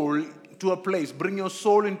soul to a place. Bring your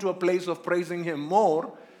soul into a place of praising Him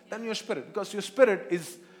more than your spirit. Because your spirit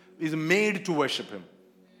is made to worship Him.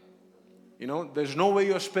 You know, there's no way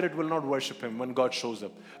your spirit will not worship Him when God shows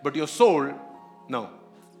up. But your soul, no.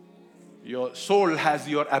 Your soul has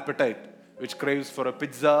your appetite, which craves for a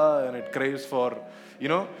pizza and it craves for,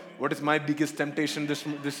 what is my biggest temptation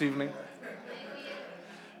this evening?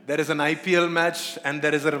 There is an IPL match and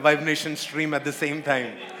there is a Revive Nation stream at the same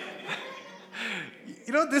time.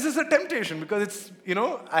 This is a temptation because it's,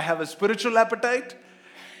 I have a spiritual appetite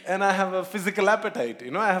and I have a physical appetite.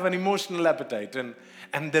 I have an emotional appetite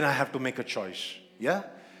and then I have to make a choice. Yeah?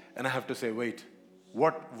 And I have to say, wait,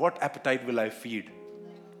 what appetite will I feed?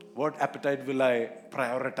 What appetite will I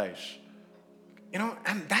prioritize?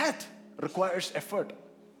 And that requires effort.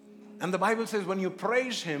 And the Bible says when you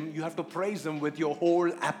praise Him, you have to praise Him with your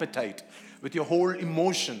whole appetite, with your whole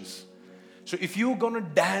emotions. So if you're going to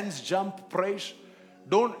dance, jump, praise,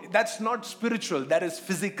 that's not spiritual, that is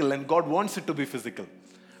physical, and God wants it to be physical.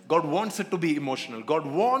 God wants it to be emotional. God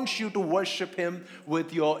wants you to worship Him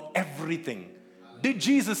with your everything. Did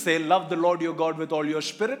Jesus say, love the Lord your God with all your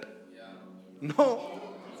spirit? Yeah. No.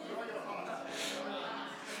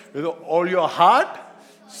 With all your heart,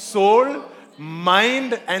 soul,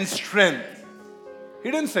 mind, and strength.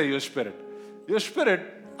 He didn't say your spirit. Your spirit,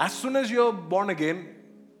 as soon as you're born again,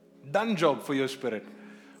 done job for your spirit.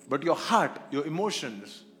 But your heart, your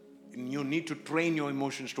emotions, you need to train your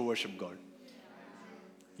emotions to worship God.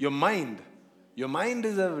 Your mind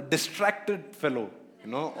is a distracted fellow,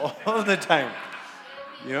 all the time.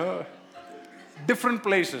 Different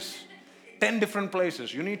places, 10 different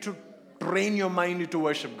places. You need to train your mind to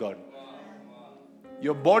worship God.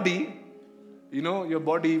 Your body, your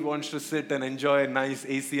body wants to sit and enjoy a nice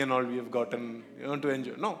AC and all we have gotten, to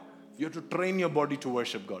enjoy. No, you have to train your body to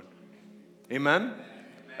worship God. Amen?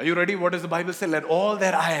 Are you ready? What does the Bible say? Let all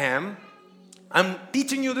that I am. I'm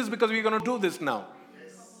teaching you this because we're going to do this now.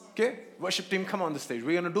 Okay? Worship team, come on the stage.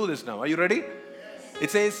 We're going to do this now. Are you ready? It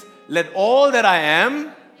says, let all that I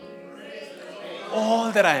am.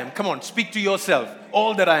 All that I am. Come on, speak to yourself.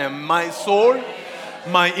 All that I am. My soul,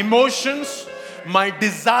 my emotions, my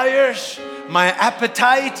desires, my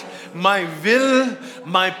appetite, my will,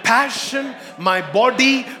 my passion, my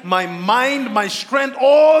body, my mind, my strength,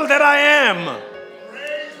 all that I am.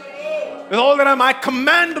 With all that I am, I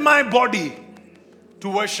command my body to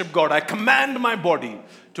worship God. I command my body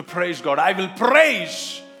to praise God. I will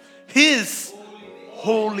praise His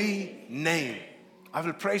holy name. I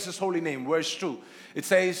will praise His holy name. Verse 2. It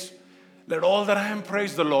says, let all that I am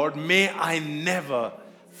praise the Lord. May I never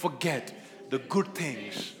forget the good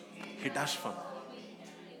things He does for me.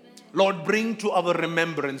 Lord, bring to our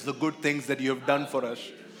remembrance the good things that You have done for us.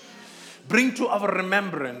 Bring to our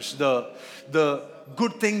remembrance the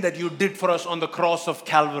good thing that You did for us on the cross of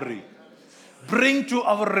Calvary. Bring to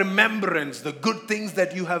our remembrance the good things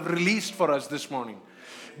that You have released for us this morning.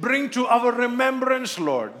 Bring to our remembrance,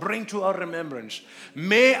 Lord. Bring to our remembrance.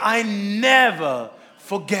 May I never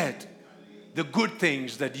forget the good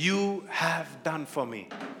things that You have done for me.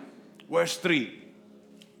 Verse 3.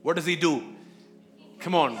 What does He do?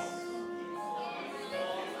 Come on.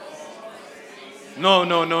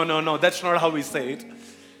 No. That's not how we say it.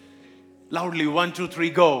 Loudly, 1, 2, 3,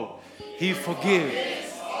 go. He forgives.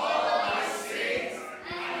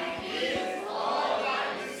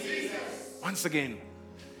 Once again.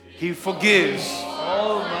 He forgives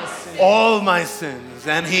all my sins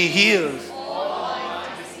and He heals.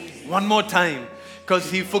 One more time.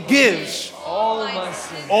 Because He forgives all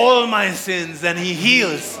my sins and He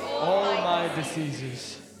heals all my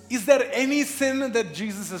diseases. Is there any sin that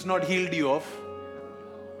Jesus has not healed you of?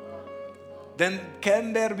 Then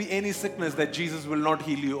can there be any sickness that Jesus will not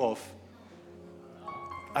heal you of?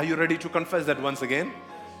 Are you ready to confess that once again?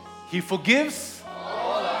 He forgives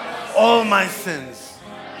all my sins.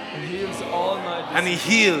 He heals all my diseases. And He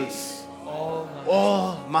heals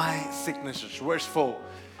all my sicknesses. Verse 4.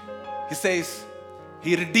 He says,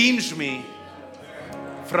 He redeems me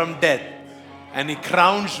from death, and He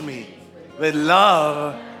crowns me with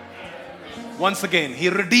love. Once again, He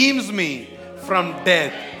redeems me from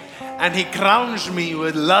death, and He crowns me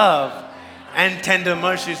with love and tender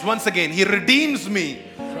mercies. Once again, He redeems me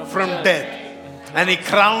from death, and He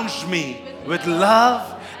crowns me with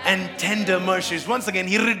love and tender mercies. Once again,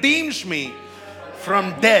 He redeems me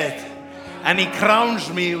from death, and He crowns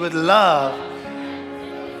me with love.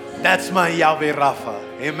 That's my Yahweh Rapha.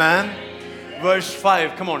 Amen. Verse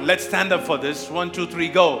 5. Come on, let's stand up for this. 1, 2, 3,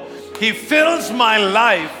 go. He fills my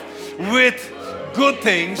life with good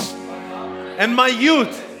things, and my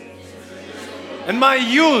youth, and my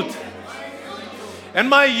youth, and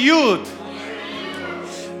my youth,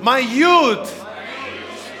 my youth.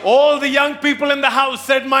 All the young people in the house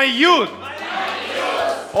said, my youth.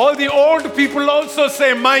 All the old people also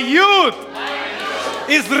say, my youth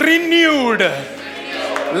is renewed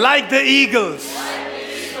like the eagles.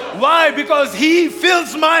 Why? Because He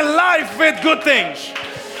fills my life with good things.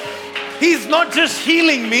 He's not just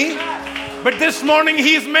healing me, but this morning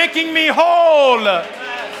He's making me whole.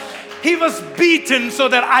 He was beaten so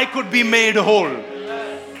that I could be made whole.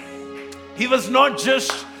 He was not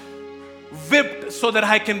just whipped so that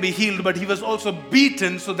I can be healed, but He was also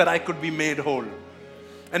beaten so that I could be made whole.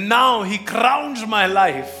 And now He crowns my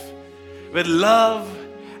life with love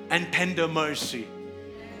and tender mercy.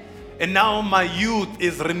 And now my youth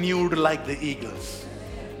is renewed like the eagles.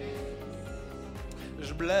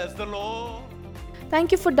 Just bless the Lord.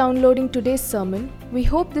 Thank you for downloading today's sermon. We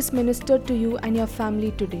hope this ministered to you and your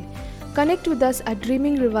family today. Connect with us at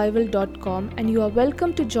dreamingrevival.com, and you are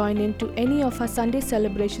welcome to join in to any of our Sunday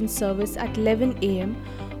celebration service at 11 a.m.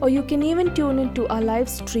 or you can even tune in to our live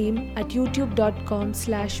stream at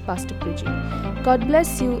youtube.com/Pastor Priji. God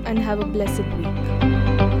bless you and have a blessed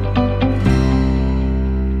week.